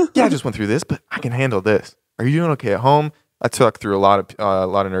today? Yeah, I just went through this, but I can handle this. Are you doing okay at home? I took through a lot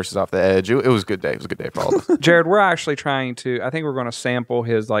of nurses off the edge. It was a good day. It was a good day for all of us. Jared, we're actually trying to. I think we're going to sample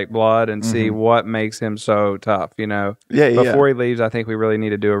his blood and see what makes him so tough. Before he leaves, I think we really need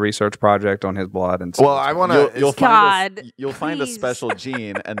to do a research project on his blood and. Well, I want to. You'll find a special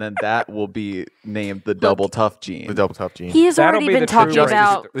gene, and then that will be named the double tough gene. The double tough gene. He has already been talking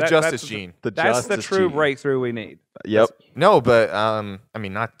about the justice gene. That's the true breakthrough we need. Yep. No, but I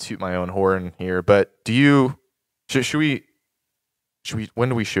mean, not to toot my own horn here, but do you? Should we? When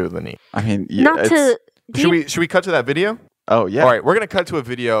do we show the knee? I mean, should we cut to that video? Oh yeah. All right, we're gonna cut to a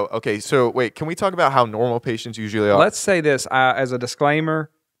video. Okay, so wait, can we talk about how normal patients usually are? Let's say this as a disclaimer.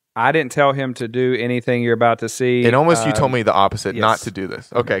 I didn't tell him to do anything you're about to see. And almost you told me the opposite, yes. not to do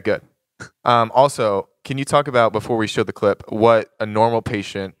this. Okay, good. Also, can you talk about, before we show the clip, what a normal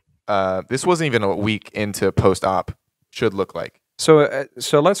patient, this wasn't even a week into post-op, should look like?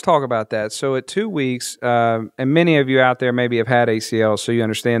 So let's talk about that. So at 2 weeks, and many of you out there maybe have had ACL, so you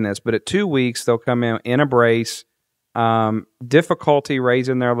understand this, but at 2 weeks, they'll come in a brace, difficulty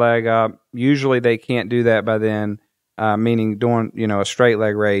raising their leg up. Usually they can't do that by then, meaning doing, a straight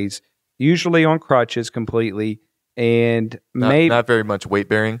leg raise, usually on crutches completely, and not very much weight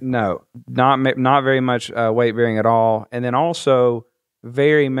bearing. No, not very much weight bearing at all. And then also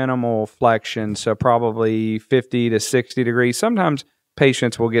very minimal flexion, so probably 50 to 60 degrees. Sometimes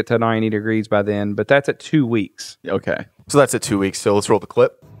patients will get to 90 degrees by then, but that's at 2 weeks. Okay. So that's at 2 weeks. So let's roll the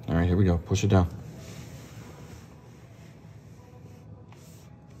clip. All right, here we go. Push it down.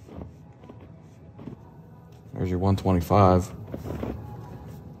 There's your 125.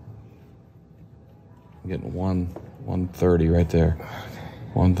 I'm getting 130 right there.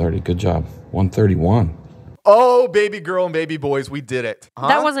 130. Good job. 131. Oh, baby girl and baby boys, we did it. Huh?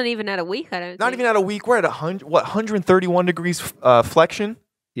 That wasn't even at a week, I don't think. Not even at a week. We're at 131 degrees flexion?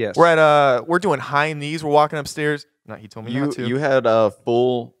 Yes. We're doing high knees. We're walking upstairs. No, he told me not to. You had a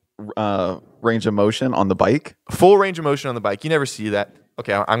full range of motion on the bike? Full range of motion on the bike. You never see that.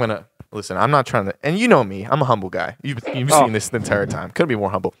 Okay, I'm going to, listen, I'm not trying to, and you know me, I'm a humble guy. You've seen this the entire time. Couldn't be more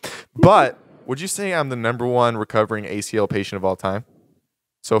humble. But would you say I'm the #1 recovering ACL patient of all time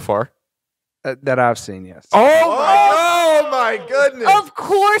so far? That I've seen, yes. Oh my goodness. Of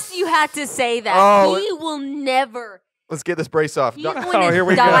course you had to say that. Oh. He will never. Let's get this brace off. He's going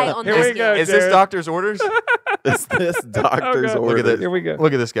to die on Here this we go. Is this doctor's orders? Is this doctor's God. Look at this. Here we go.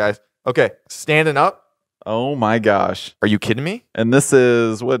 Look at this, guys. Okay, standing up. Oh my gosh. Are you kidding me? And this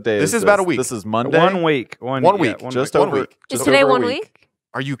is, what day This is about a week. This is Monday? 1 week. One week. Just One over. week. Is just today over a 1 week?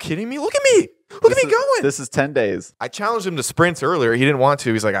 Are you kidding me? Look at me. Look at me going. This is 10 days. I challenged him to sprints earlier. He didn't want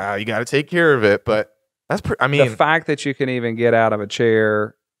to. He's like, you got to take care of it. But that's I mean, the fact that you can even get out of a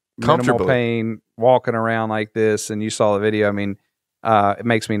chair, minimal comfortably, pain, walking around like this, and you saw the video, I mean, it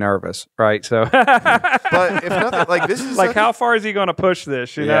makes me nervous, right? So, but if nothing, like this is like, how far is he going to push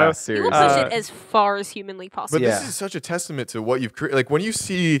this? You know, He will seriously. push it as far as humanly possible. But this is such a testament to what you've created. Like when you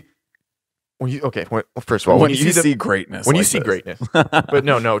see First of all, when you see greatness, when you like see this. greatness, but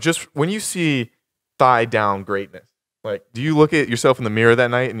no, just when you see thigh down greatness, like, do you look at yourself in the mirror that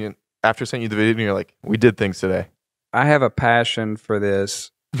night and after sending you the video and you're like, we did things today? I have a passion for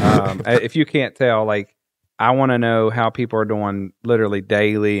this. If you can't tell, like, I want to know how people are doing literally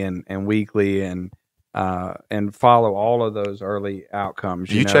daily and weekly and follow all of those early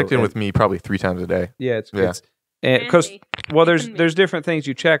outcomes. You know, checked in with me probably 3 times a day. Yeah, it's Yeah. because Fancy. there's different things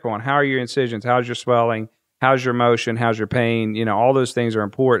you check on. How are your incisions? How's your swelling? How's your motion? How's your pain? You know, all those things are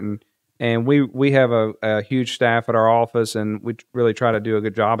important. And we have a huge staff at our office, and we really try to do a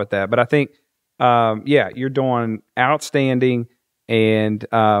good job at that. But I think, you're doing outstanding, and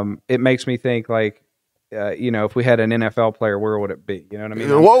it makes me think, like, if we had an NFL player, where would it be? You know what I mean?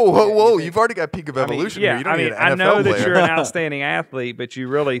 Whoa! You've already got peak of evolution. Yeah, You don't need an I NFL know that player. you're an outstanding athlete, but you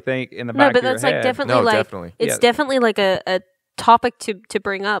really think in the No, back but of your that's head. like definitely No, like definitely. it's Yeah. definitely like a topic to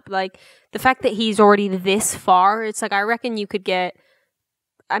bring up. Like the fact that he's already this far, it's like I reckon you could get.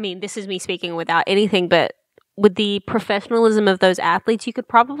 I mean, this is me speaking without anything, but with the professionalism of those athletes, you could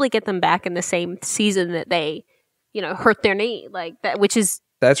probably get them back in the same season that they, hurt their knee, like that, which is.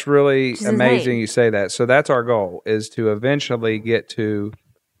 That's really Which is amazing insane. you say that. So that's our goal, is to eventually get to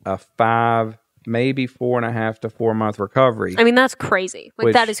a 5, maybe 4.5 to 4 month recovery. I mean, that's crazy. Like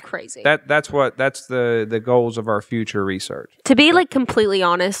Which- that is crazy. That's the goals of our future research. To be like completely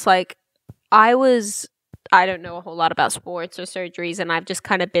honest, like I don't know a whole lot about sports or surgeries, and I've just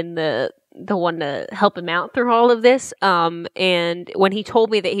kind of been the one to help him out through all of this. And when he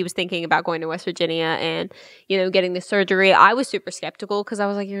told me that he was thinking about going to West Virginia and, getting this surgery, I was super skeptical because I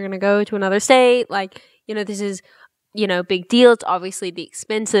was like, you're going to go to another state. Like, this is, big deal. It's obviously the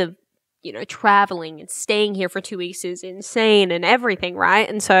expense of, traveling and staying here for 2 weeks is insane and everything, right?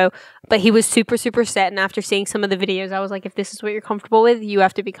 And so, but he was super, super set. And after seeing some of the videos, I was like, if this is what you're comfortable with, you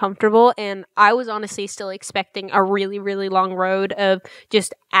have to be comfortable. And I was honestly still expecting a really, really long road of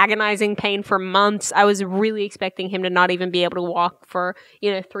just agonizing pain for months. I was really expecting him to not even be able to walk for,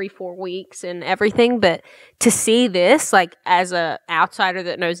 3-4 weeks and everything. But to see this, like, as a outsider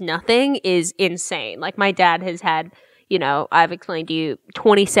that knows nothing is insane. Like, my dad has had, I've explained to you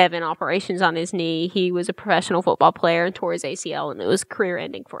 27 operations on his knee. He was a professional football player and tore his ACL, and it was career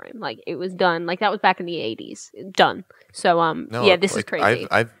ending for him. Like, it was done. Like, that was back in the 80s. Done. So, this is crazy.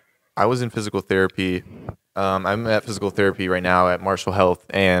 I was in physical therapy. I'm at physical therapy right now at Marshall Health,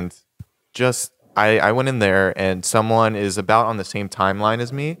 and I went in there, and someone is about on the same timeline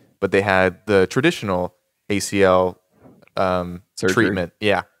as me, but they had the traditional ACL Surgery. treatment.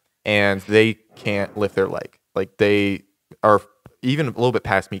 Yeah, and they can't lift their leg. Like, they are even a little bit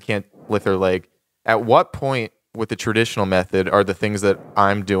past me, can't lift their leg. At what point with the traditional method are the things that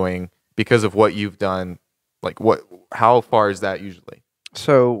I'm doing because of what you've done? Like, how far is that usually?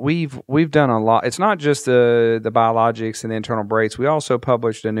 So we've done a lot. It's not just the biologics and the internal brace. We also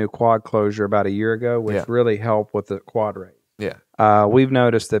published a new quad closure about a year ago, which really helped with the quad raise. Yeah. We've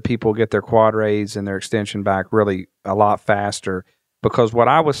noticed that people get their quad raise and their extension back really a lot faster, because what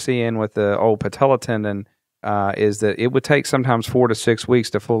I was seeing with the old patella tendon is that it would take sometimes 4 to 6 weeks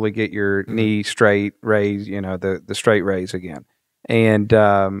to fully get your knee straight raised, the straight raise again. And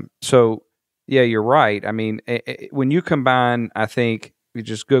so, yeah, you're right. I mean, when you combine, I think,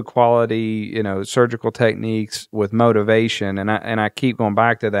 just good quality, surgical techniques with motivation, and I keep going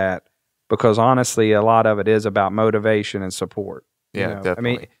back to that, because honestly, a lot of it is about motivation and support. Yeah,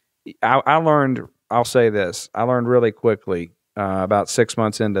 definitely. I mean, I learned, I'll say this, I learned really quickly about 6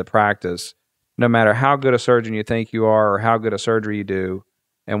 months into practice, no matter how good a surgeon you think you are or how good a surgery you do,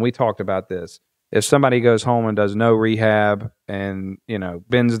 and we talked about this, if somebody goes home and does no rehab and,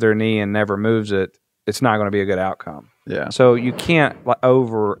 bends their knee and never moves it, it's not going to be a good outcome. Yeah. So you can't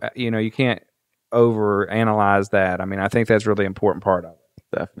you can't overanalyze that. I mean, I think that's a really important part of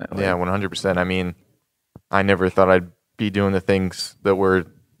it. Definitely. Yeah, 100%. I mean, I never thought I'd be doing the things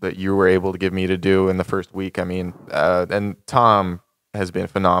that you were able to give me to do in the first week. I mean, and Tom has been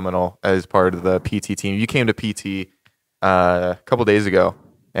phenomenal as part of the PT team. You came to PT a couple days ago,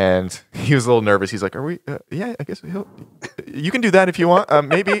 and he was a little nervous. He's like, "Are we? Yeah, I guess you can do that if you want,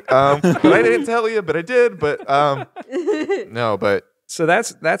 maybe." But I didn't tell you, but I did. But no, but So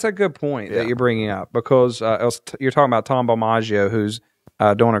that's a good point that you're bringing up, because you're talking about Tom Balmaggio, who's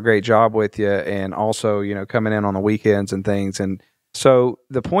doing a great job with you, and also coming in on the weekends and things. And so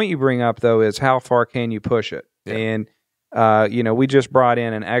the point you bring up, though, is how far can you push it? Yeah. And we just brought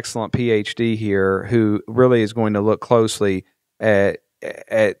in an excellent PhD here who really is going to look closely at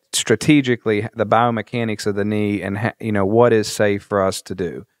strategically the biomechanics of the knee and what is safe for us to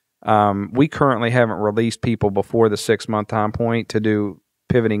do. We currently haven't released people before the 6 month time point to do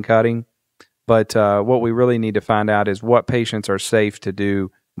pivoting cutting. But what we really need to find out is what patients are safe to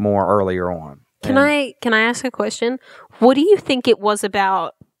do more earlier on. Can I ask a question? What do you think it was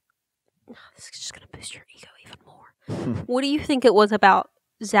about? This is just going to boost your ego even more. What do you think it was about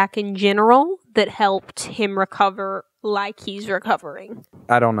Zach in general that helped him recover like he's recovering?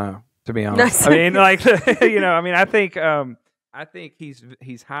 I don't know, to be honest. I mean, like, I think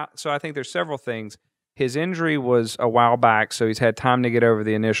he's high. So I think there's several things. His injury was a while back, so he's had time to get over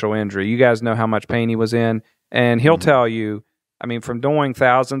the initial injury. You guys know how much pain he was in, and he'll tell you. I mean, from doing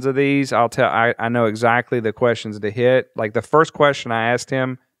thousands of these, I know exactly the questions to hit. Like the first question I asked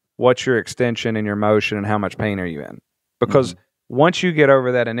him, what's your extension and your motion and how much pain are you in? Because once you get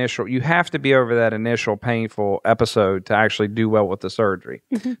over that you have to be over that initial painful episode to actually do well with the surgery.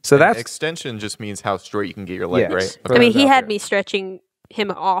 So that's extension just means how straight you can get your leg, right? I mean, he had me stretching him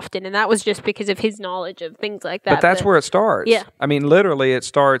often, and that was just because of his knowledge of things like that. But that's where it starts. Yeah. I mean, literally it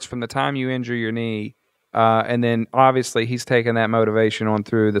starts from the time you injure your knee. And then obviously he's taken that motivation on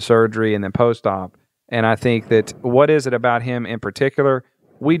through the surgery and then post-op. And I think that what is it about him in particular?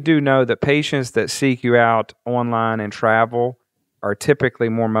 We do know that patients that seek you out online and travel are typically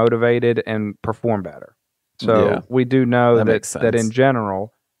more motivated and perform better. So we do know that in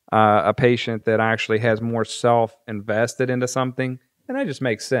general, a patient that actually has more self-invested into something, and that just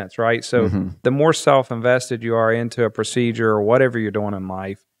makes sense, right? So the more self-invested you are into a procedure or whatever you're doing in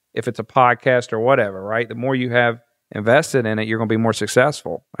life, if it's a podcast or whatever, right? The more you have invested in it, you're going to be more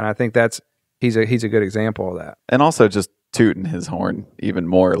successful. And I think he's a good example of that. And also just tooting his horn even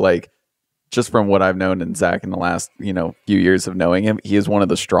more. Like, just from what I've known in Zach in the last, few years of knowing him, he is one of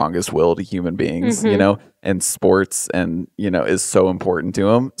the strongest willed human beings, and sports and, is so important to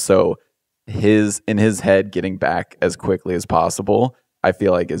him. So in his head, getting back as quickly as possible, I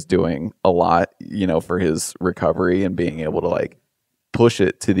feel like is doing a lot, for his recovery and being able to like push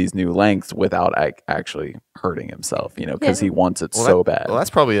it to these new lengths without actually hurting himself, because he wants it so bad. Well, that's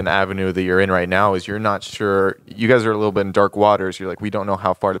probably an avenue that you're in right now is you're not sure. You guys are a little bit in dark waters. You're like, we don't know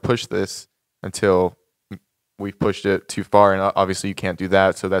how far to push this until we've pushed it too far. And obviously you can't do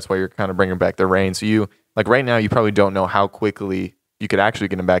that. So that's why you're kind of bringing back the reins. So you, like right now, you probably don't know how quickly you could actually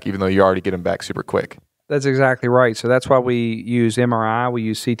get him back, even though you already get him back super quick. That's exactly right. So that's why we use MRI, we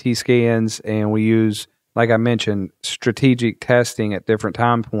use CT scans, and we use, like I mentioned, strategic testing at different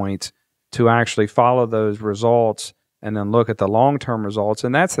time points to actually follow those results and then look at the long-term results.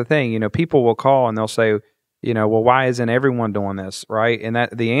 And that's the thing, people will call and they'll say, well, why isn't everyone doing this, right? And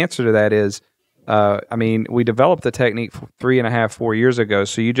that the answer to that is, we developed the technique 3.5, 4 years ago.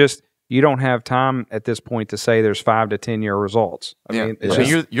 So you don't have time at this point to say there's 5 to 10 year results.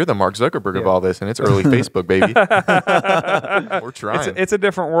 You're the Mark Zuckerberg of all this, and it's early Facebook, baby. We're trying. It's a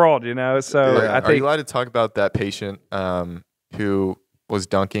different world, So I think. Are you allowed to talk about that patient who was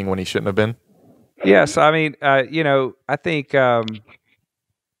dunking when he shouldn't have been? Yes, I think one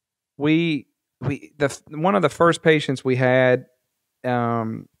of the first patients we had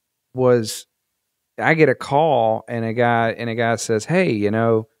was I get a call and a guy says, hey,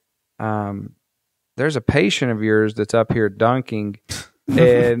 there's a patient of yours that's up here dunking,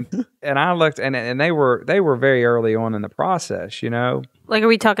 and I looked and they were very early on in the process, Like, are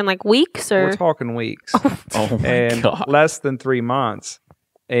we talking like weeks or? We're talking weeks. Oh my and God. less than 3 months,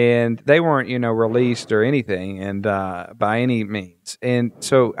 and they weren't released or anything, and by any means. And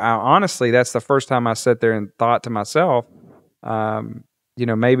so honestly, that's the first time I sat there and thought to myself,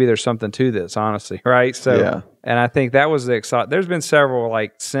 maybe there's something to this, honestly, right? So. Yeah. And I think that was the exciting. There's been several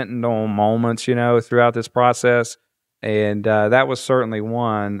like sentinel moments, throughout this process, and that was certainly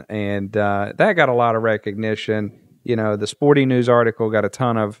one. And that got a lot of recognition. The Sporting News article got a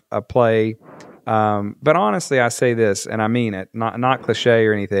ton of play. But honestly, I say this, and I mean it, not cliche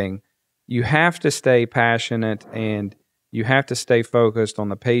or anything. You have to stay passionate, and you have to stay focused on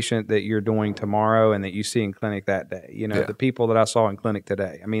the patient that you're doing tomorrow and that you see in clinic that day. The people that I saw in clinic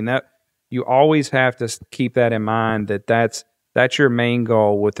today. I mean that. You always have to keep that in mind that's your main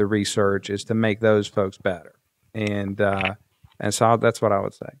goal with the research is to make those folks better, and so that's what I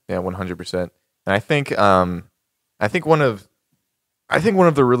would say. Yeah, 100%. And I think one of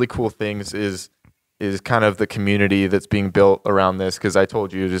the really cool things is kind of the community that's being built around this. Because I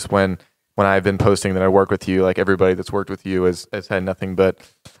told you just when I've been posting that I work with you, like everybody that's worked with you has had nothing but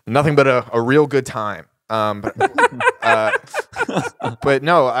a real good time. But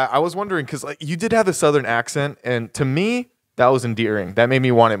no, I was wondering because like you did have the Southern accent, and to me that was endearing. That made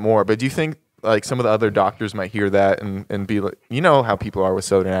me want it more. But do you think like some of the other doctors might hear that and be like, how people are with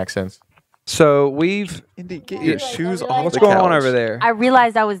Southern accents? So we've Indy, get your shoes off. What's the going couch. on over there? I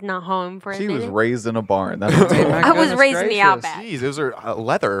realized I was not home for a She minute. was raised in a barn. That's what I was raised in the outback. Jeez, those are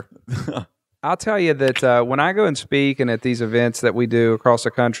leather. I'll tell you that when I go and speak and at these events that we do across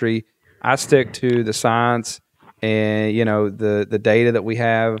the country, I stick to the science and the data that we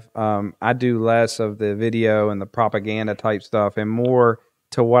have. I do less of the video and the propaganda type stuff and more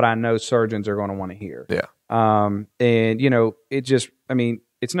to what I know surgeons are going to want to hear. Yeah. And it just, I mean,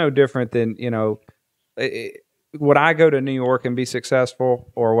 it's no different than would I go to New York and be successful,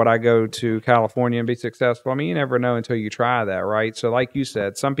 or would I go to California and be successful? I mean, you never know until you try that, right? So, like you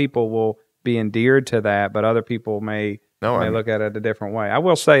said, some people will be endeared to that, but other people may look at it a different way. I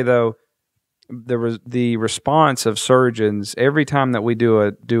will say though, the response of surgeons every time that we do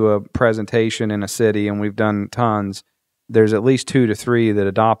a presentation in a city, and we've done tons, there's at least 2 to 3 that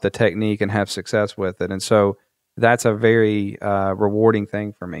adopt the technique and have success with it, and so that's a very rewarding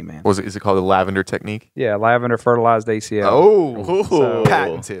thing for me, man. Is it called the Lavender technique? Yeah, lavender fertilized ACL. Oh, So-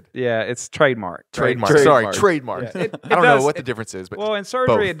 patented. Yeah, it's trademark. Trademark. Sorry, trademark. Yeah. I don't know what the difference is, but well, in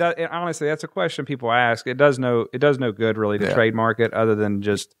surgery, both. honestly, that's a question people ask. It does no good really to trademark it, other than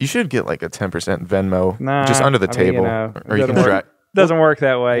just you should get like a 10% Venmo nah, just under the I mean, table, or you can drag. Doesn't work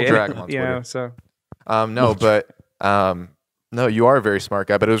that way. We'll drag 'em on you know, Twitter. so No, but no, you are a very smart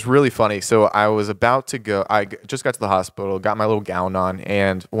guy, but it was really funny. So I was about to go. Just got to the hospital, got my little gown on,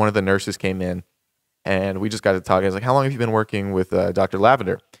 and one of the nurses came in, and we just got to talking. I was like, "How long have you been working with Dr.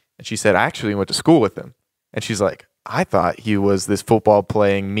 Lavender?" And she said, "I actually went to school with him." And she's like, "I thought he was this football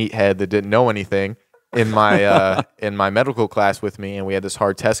playing meathead that didn't know anything in my in my medical class with me, and we had this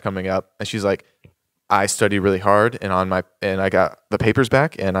hard test coming up." And she's like, I studied really hard, and I got the papers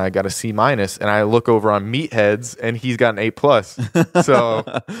back, and I got a C-, and I look over on Meatheads, and he's got an A+. So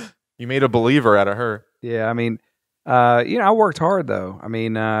you made a believer out of her. yeah, I mean, I worked hard though. I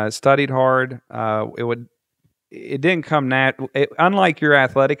mean, studied hard. It didn't come unlike your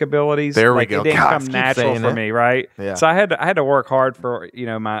athletic abilities. There we like, go. It didn't God, come keep natural saying for it. me, right? Yeah. So I had to work hard for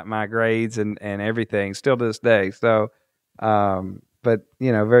my grades and everything. Still to this day. So, but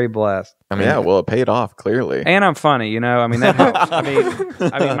very blessed. I mean, yeah, well, it paid off clearly. And I'm funny, I mean that helps. I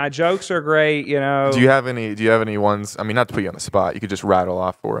mean my jokes are great, Do you have any ones? I mean, not to put you on the spot, you could just rattle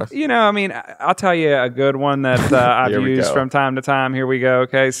off for us. I mean, I'll tell you a good one that I've Here we used go. from time to time. Here we go.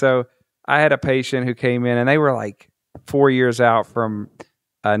 Okay, so I had a patient who came in, and they were like 4 years out from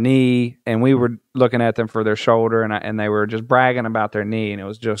a knee, and we were looking at them for their shoulder, and they were just bragging about their knee, and it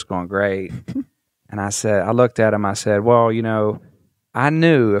was just going great. And I looked at him, I said, well, I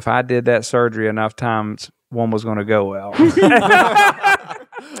knew if I did that surgery enough times, one was going to go well. Can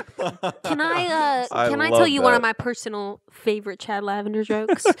I love tell you one that. of my personal favorite Chad Lavender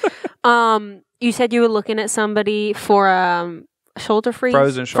jokes? You said you were looking at somebody for shoulder freeze,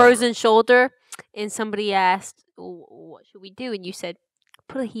 Frozen shoulder. and somebody asked, "What should we do?" And you said,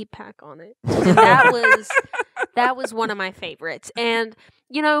 "Put a heat pack on it." And that was one of my favorites. And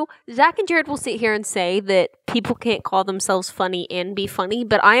Zach and Jared will sit here and say that people can't call themselves funny and be funny,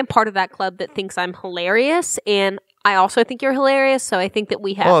 but I am part of that club that thinks I'm hilarious, and I also think you're hilarious. So I think that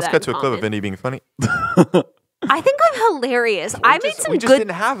we have. Well, let's that get to in a clip of common. Vinny being funny. I think I'm hilarious. I made some we just good.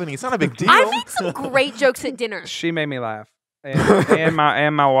 didn't have any. It's not a big deal. I made some great jokes at dinner. She made me laugh. And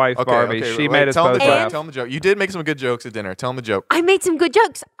my wife, Barbie. She made us both laugh. Tell him the joke. You did make some good jokes at dinner. Tell him the joke. I made some good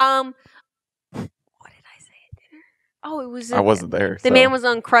jokes. What did I say at dinner? Oh, it was. I wasn't there. The so. man was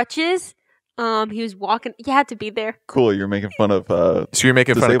on crutches. He was walking. You had to be there. Cool. You're making fun of. So you're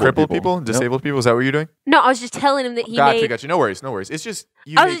making fun of disabled crippled people? people? Disabled people? Is that what you're doing? No, I was just telling him that he made. Gotcha. No worries. It's just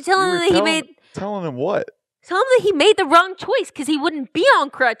I was just telling him that he made. Telling him what? Tell him that he made the wrong choice because he wouldn't be on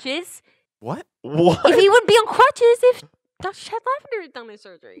crutches. What? What? If he wouldn't be on crutches if Dr. Chad Lavender had done his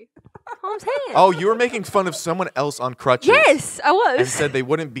surgery. That's all I'm saying. Oh, you were making fun of someone else on crutches. Yes, I was. And said they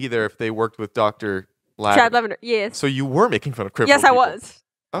wouldn't be there if they worked with Dr. Lavender. Chad Lavender, yes. So you were making fun of crippled Yes, I people. was.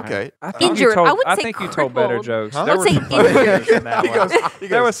 Okay. I think Injured. I wouldn't I say think you told better crippled. jokes. Huh? There I would say were better injured. jokes than that He one. goes-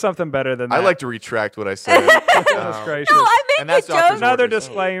 There was something better than that. I like to retract what I said. Goodness gracious. No, I And make that's good Dr. jokes. Another orders.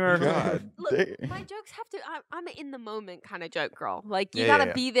 disclaimer. God Look, dang. my jokes have to. I'm an in the moment kind of joke girl. Like you Yeah, gotta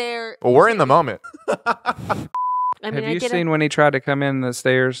yeah. be there. Well, we're in the moment. I mean, Have I you did seen when he tried to come in the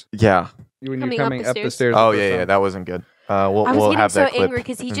stairs? Yeah. When Coming you're up coming the up the stairs? stairs? Oh, the first yeah, time? that wasn't good. We'll I was getting have that so clip angry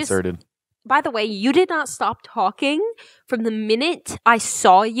 'cause he just- inserted. By the way, you did not stop talking from the minute I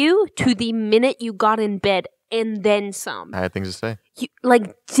saw you to the minute you got in bed, and then some. I had things to say. You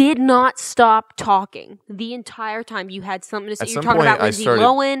did not stop talking the entire time. You had something to say. At You're some talking point, about I Lindsay started-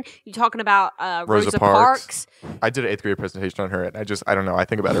 Lohan. You're talking about Rosa Parks. I did an 8th grade presentation on her, and I don't know. I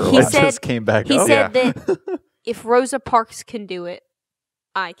think about her a He lot. said- Just came back He up. said that if Rosa Parks can do it,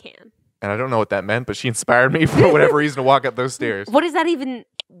 I can. And I don't know what that meant, but she inspired me for whatever reason to walk up those stairs. What is that even?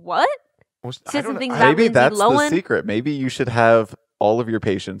 What? I Said don't some things know. about Maybe Lindsay that's Lohan. the secret. Maybe you should have all of your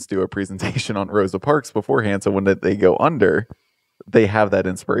patients do a presentation on Rosa Parks beforehand, so when they go under, they have that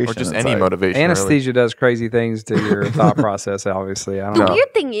inspiration. Or just inside. any motivation. really. Anesthesia does crazy things to your thought process. Obviously, I don't The know.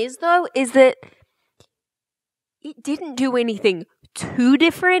 weird thing is, though, is that it didn't do anything too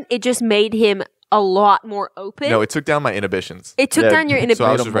different. It just made him a lot more open. No, it took down my inhibitions. It took down your So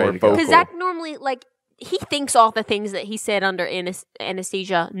I was inhibition. just ready to go. Because Zach normally, like, he thinks all the things that he said under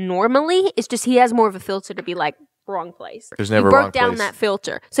anesthesia normally. It's just he has more of a filter to be like, wrong place. There's never he a broke wrong down place. that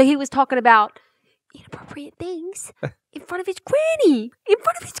filter. So he was talking about inappropriate things in front of his granny. In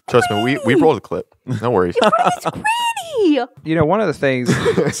front of his Trust me, we rolled a clip. No worries. in front of his granny. You know, one of the things,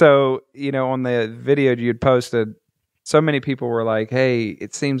 so, you know, on the video you'd posted, so many people were like, hey,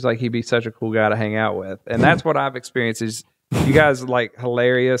 it seems like he'd be such a cool guy to hang out with. And that's what I've experienced is you guys are like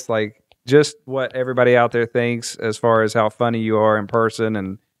hilarious, like just what everybody out there thinks as far as how funny you are in person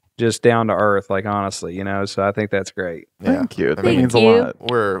and just down to earth, like honestly, you know, so I think that's great. Thank you. That mean, means a you. lot.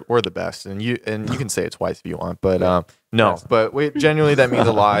 We're the best, and you can say it twice if you want, but no, but genuinely that means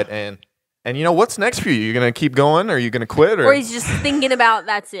a lot. And you know what's next for you? You're gonna keep going, or are you gonna quit, Or he's just thinking about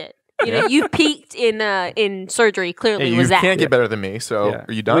that's it. You know, you've peaked in surgery. Clearly, Hey, you was that? can't get better than me. So Yeah.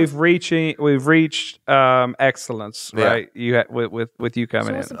 are you done? We've reached excellence, Yeah. right? You with you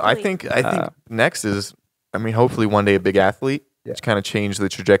coming in. I think next is, I mean, hopefully one day a big athlete. Yeah. To kind of change the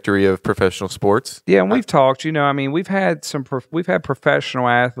trajectory of professional sports. Yeah, and we've talked. You know, I mean, we've had professional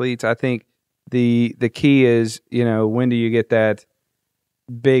athletes. I think the key is, you know, when do you get that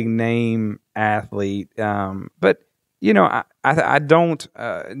big name athlete? But you know, I don't.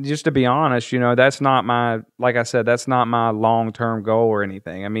 Just to be honest, you know, that's not my. Like I said, that's not my long term goal or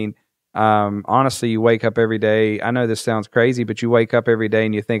anything. I mean, honestly, you wake up every day. I know this sounds crazy, but you wake up every day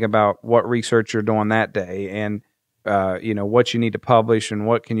and you think about what research you're doing that day and. You know, what you need to publish and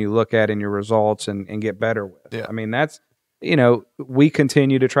what can you look at in your results and get better with. Yeah. I mean, that's, you know, we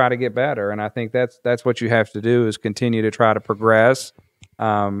continue to try to get better. And I think that's what you have to do is continue to try to progress.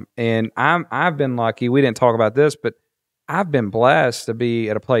 And I've been lucky. We didn't talk about this, but I've been blessed to be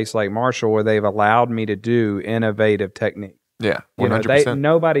at a place like Marshall where they've allowed me to do innovative techniques. Yeah, You know, 100%.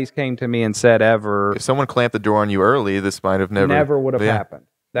 nobody's came to me and said ever, If someone clamped the door on you early, this might have never would have yeah. happened.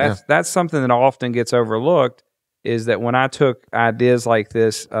 That's something that often gets overlooked. Is that when I took ideas like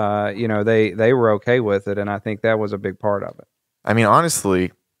this, you know, they were okay with it, and I think that was a big part of it. I mean,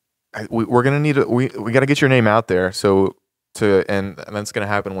 honestly, we're gonna need we got to get your name out there. So and that's gonna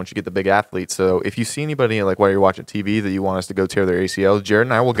happen once you get the big athlete. So if you see anybody like while you're watching TV that you want us to go tear their ACLs, Jared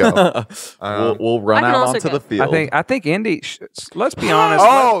and I will go. We'll run I can out also onto go. the field. I think Indy. Let's be honest.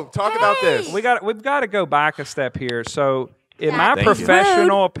 Oh, talk about this. we've got to go back a step here. So, in my Thank you.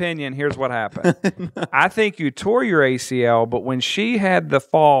 professional opinion, here's what happened. I think you tore your ACL, but when she had the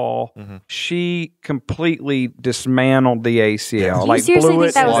fall, she completely dismantled the ACL. Do you like seriously blew think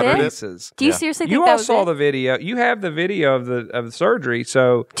it that was to it? pieces. Do you seriously think You that all was saw it? the video. You have the video of the surgery,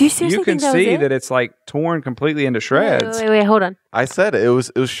 so Do you seriously can think that was see it? that it's like torn completely into shreds. Wait, hold on. I said it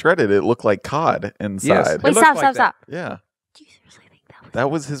was shredded. It looked like cod inside. Yes. Wait, It looks stop, like stop, that. stop. Yeah, Do you seriously think that was? that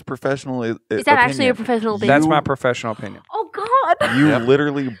was his professional. Is that actually your professional opinion? That's my professional opinion. Oh God. You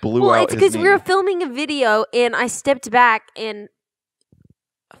literally blew Well, out. it's his because knee. we were filming a video and I stepped back and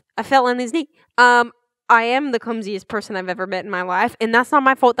I fell on his knee. I am the clumsiest person I've ever met in my life, and that's not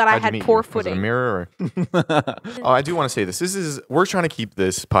my fault that I How'd you had meet poor you? Was it a footing. mirror? Or? Oh, I do want to say this. We're trying to keep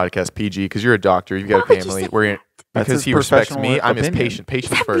this podcast PG because you're a doctor. You've got Why a would you family. say We're that? That's because his he respects professional me. I'm his opinion. patient.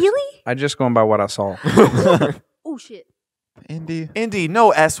 Patients Is that first. really? I just going by what I saw. Oh shit. Indy. Indy,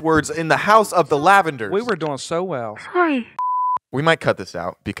 no S words in the house of the Lavenders. We were doing so well. Sorry. We might cut this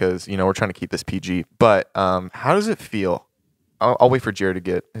out because we're trying to keep this PG. But how does it feel? I'll wait for Jared to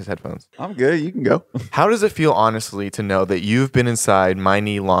get his headphones. I'm good. You can go. How does it feel, honestly, to know that you've been inside my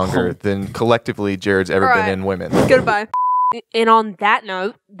knee longer than collectively Jared's ever All been right. in women? Goodbye. And on that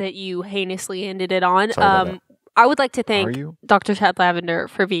note that you heinously ended it on, Sorry about that. I would like to Are thank you? Dr. Chad Lavender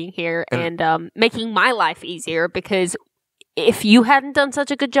for being here and making my life easier, because if you hadn't done such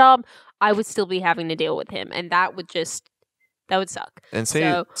a good job, I would still be having to deal with him, and that would suck. And say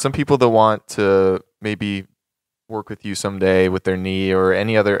So- some people that want to maybe work with you someday with their knee or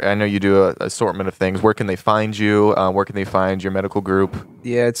any other. I know you do a assortment of things. Where can they find you? Where can they find your medical group?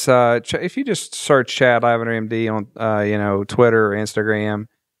 Yeah, it's if you just search Chad Lavender MD on Twitter or Instagram.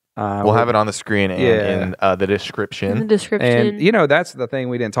 We'll have it on the screen and in the In the description. description. And that's the thing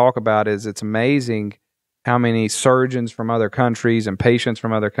we didn't talk about is it's amazing how many surgeons from other countries and patients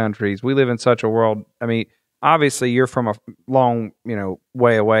from other countries. We live in such a world. I mean, obviously you're from a long,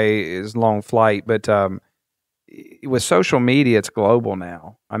 way away, is long flight, but with social media, it's global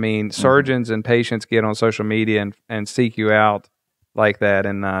now. I mean, surgeons and patients get on social media and seek you out like that.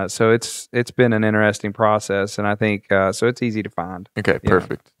 And so it's been an interesting process, and I think so it's easy to find. Okay,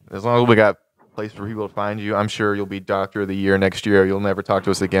 perfect. As long as we got a place for people to find you, I'm sure you'll be Doctor of the Year next year. You'll never talk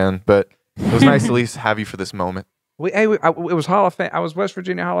to us again, but it was nice to at least have you for this moment. It was Hall of Fame. I was West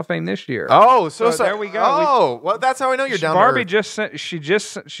Virginia Hall of Fame this year. Oh, so there we go. Oh, well, that's how I know you're down Barbie to earth. she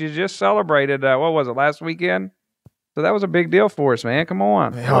just celebrated. What was it, last weekend? So that was a big deal for us, man. Come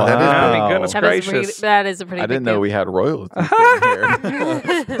on. Oh, that is I mean, Wow. goodness gracious. That is a pretty I big didn't know deal. we had royalty here.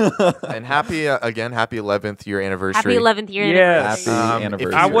 And happy 11th year anniversary. Happy 11th year Yes. Happy if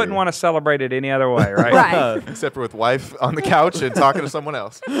anniversary. I wouldn't want to celebrate it any other way, right? Right. Except for with wife on the couch and talking to someone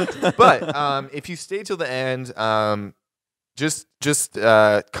else. But if you stay till the end, just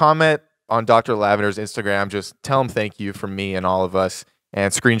comment on Dr. Lavender's Instagram. Just tell him thank you from me and all of us,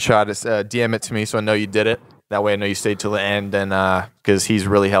 and screenshot it, DM it to me so I know you did it. That way I know you stayed till the end, and because he's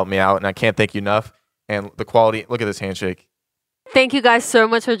really helped me out, and I can't thank you enough. And the quality, look at this handshake. Thank you guys so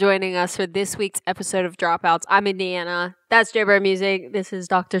much for joining us for this week's episode of Dropouts. I'm Indiana. That's Jaybird Music. This is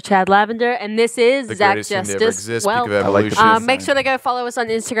Dr. Chad Lavender, and this is The Zach greatest thing to ever Justice. exist. Well, Speak of I like the evolution. make sure to go follow us on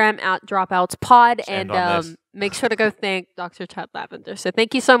Instagram at Dropoutspod, End and on this. make sure to go thank Dr. Chad Lavender. So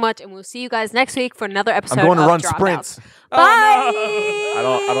thank you so much, and we'll see you guys next week for another episode I'm going to of run Dropouts. sprints. Bye. I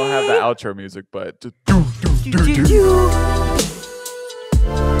don't have the outro music, but Do, do, do.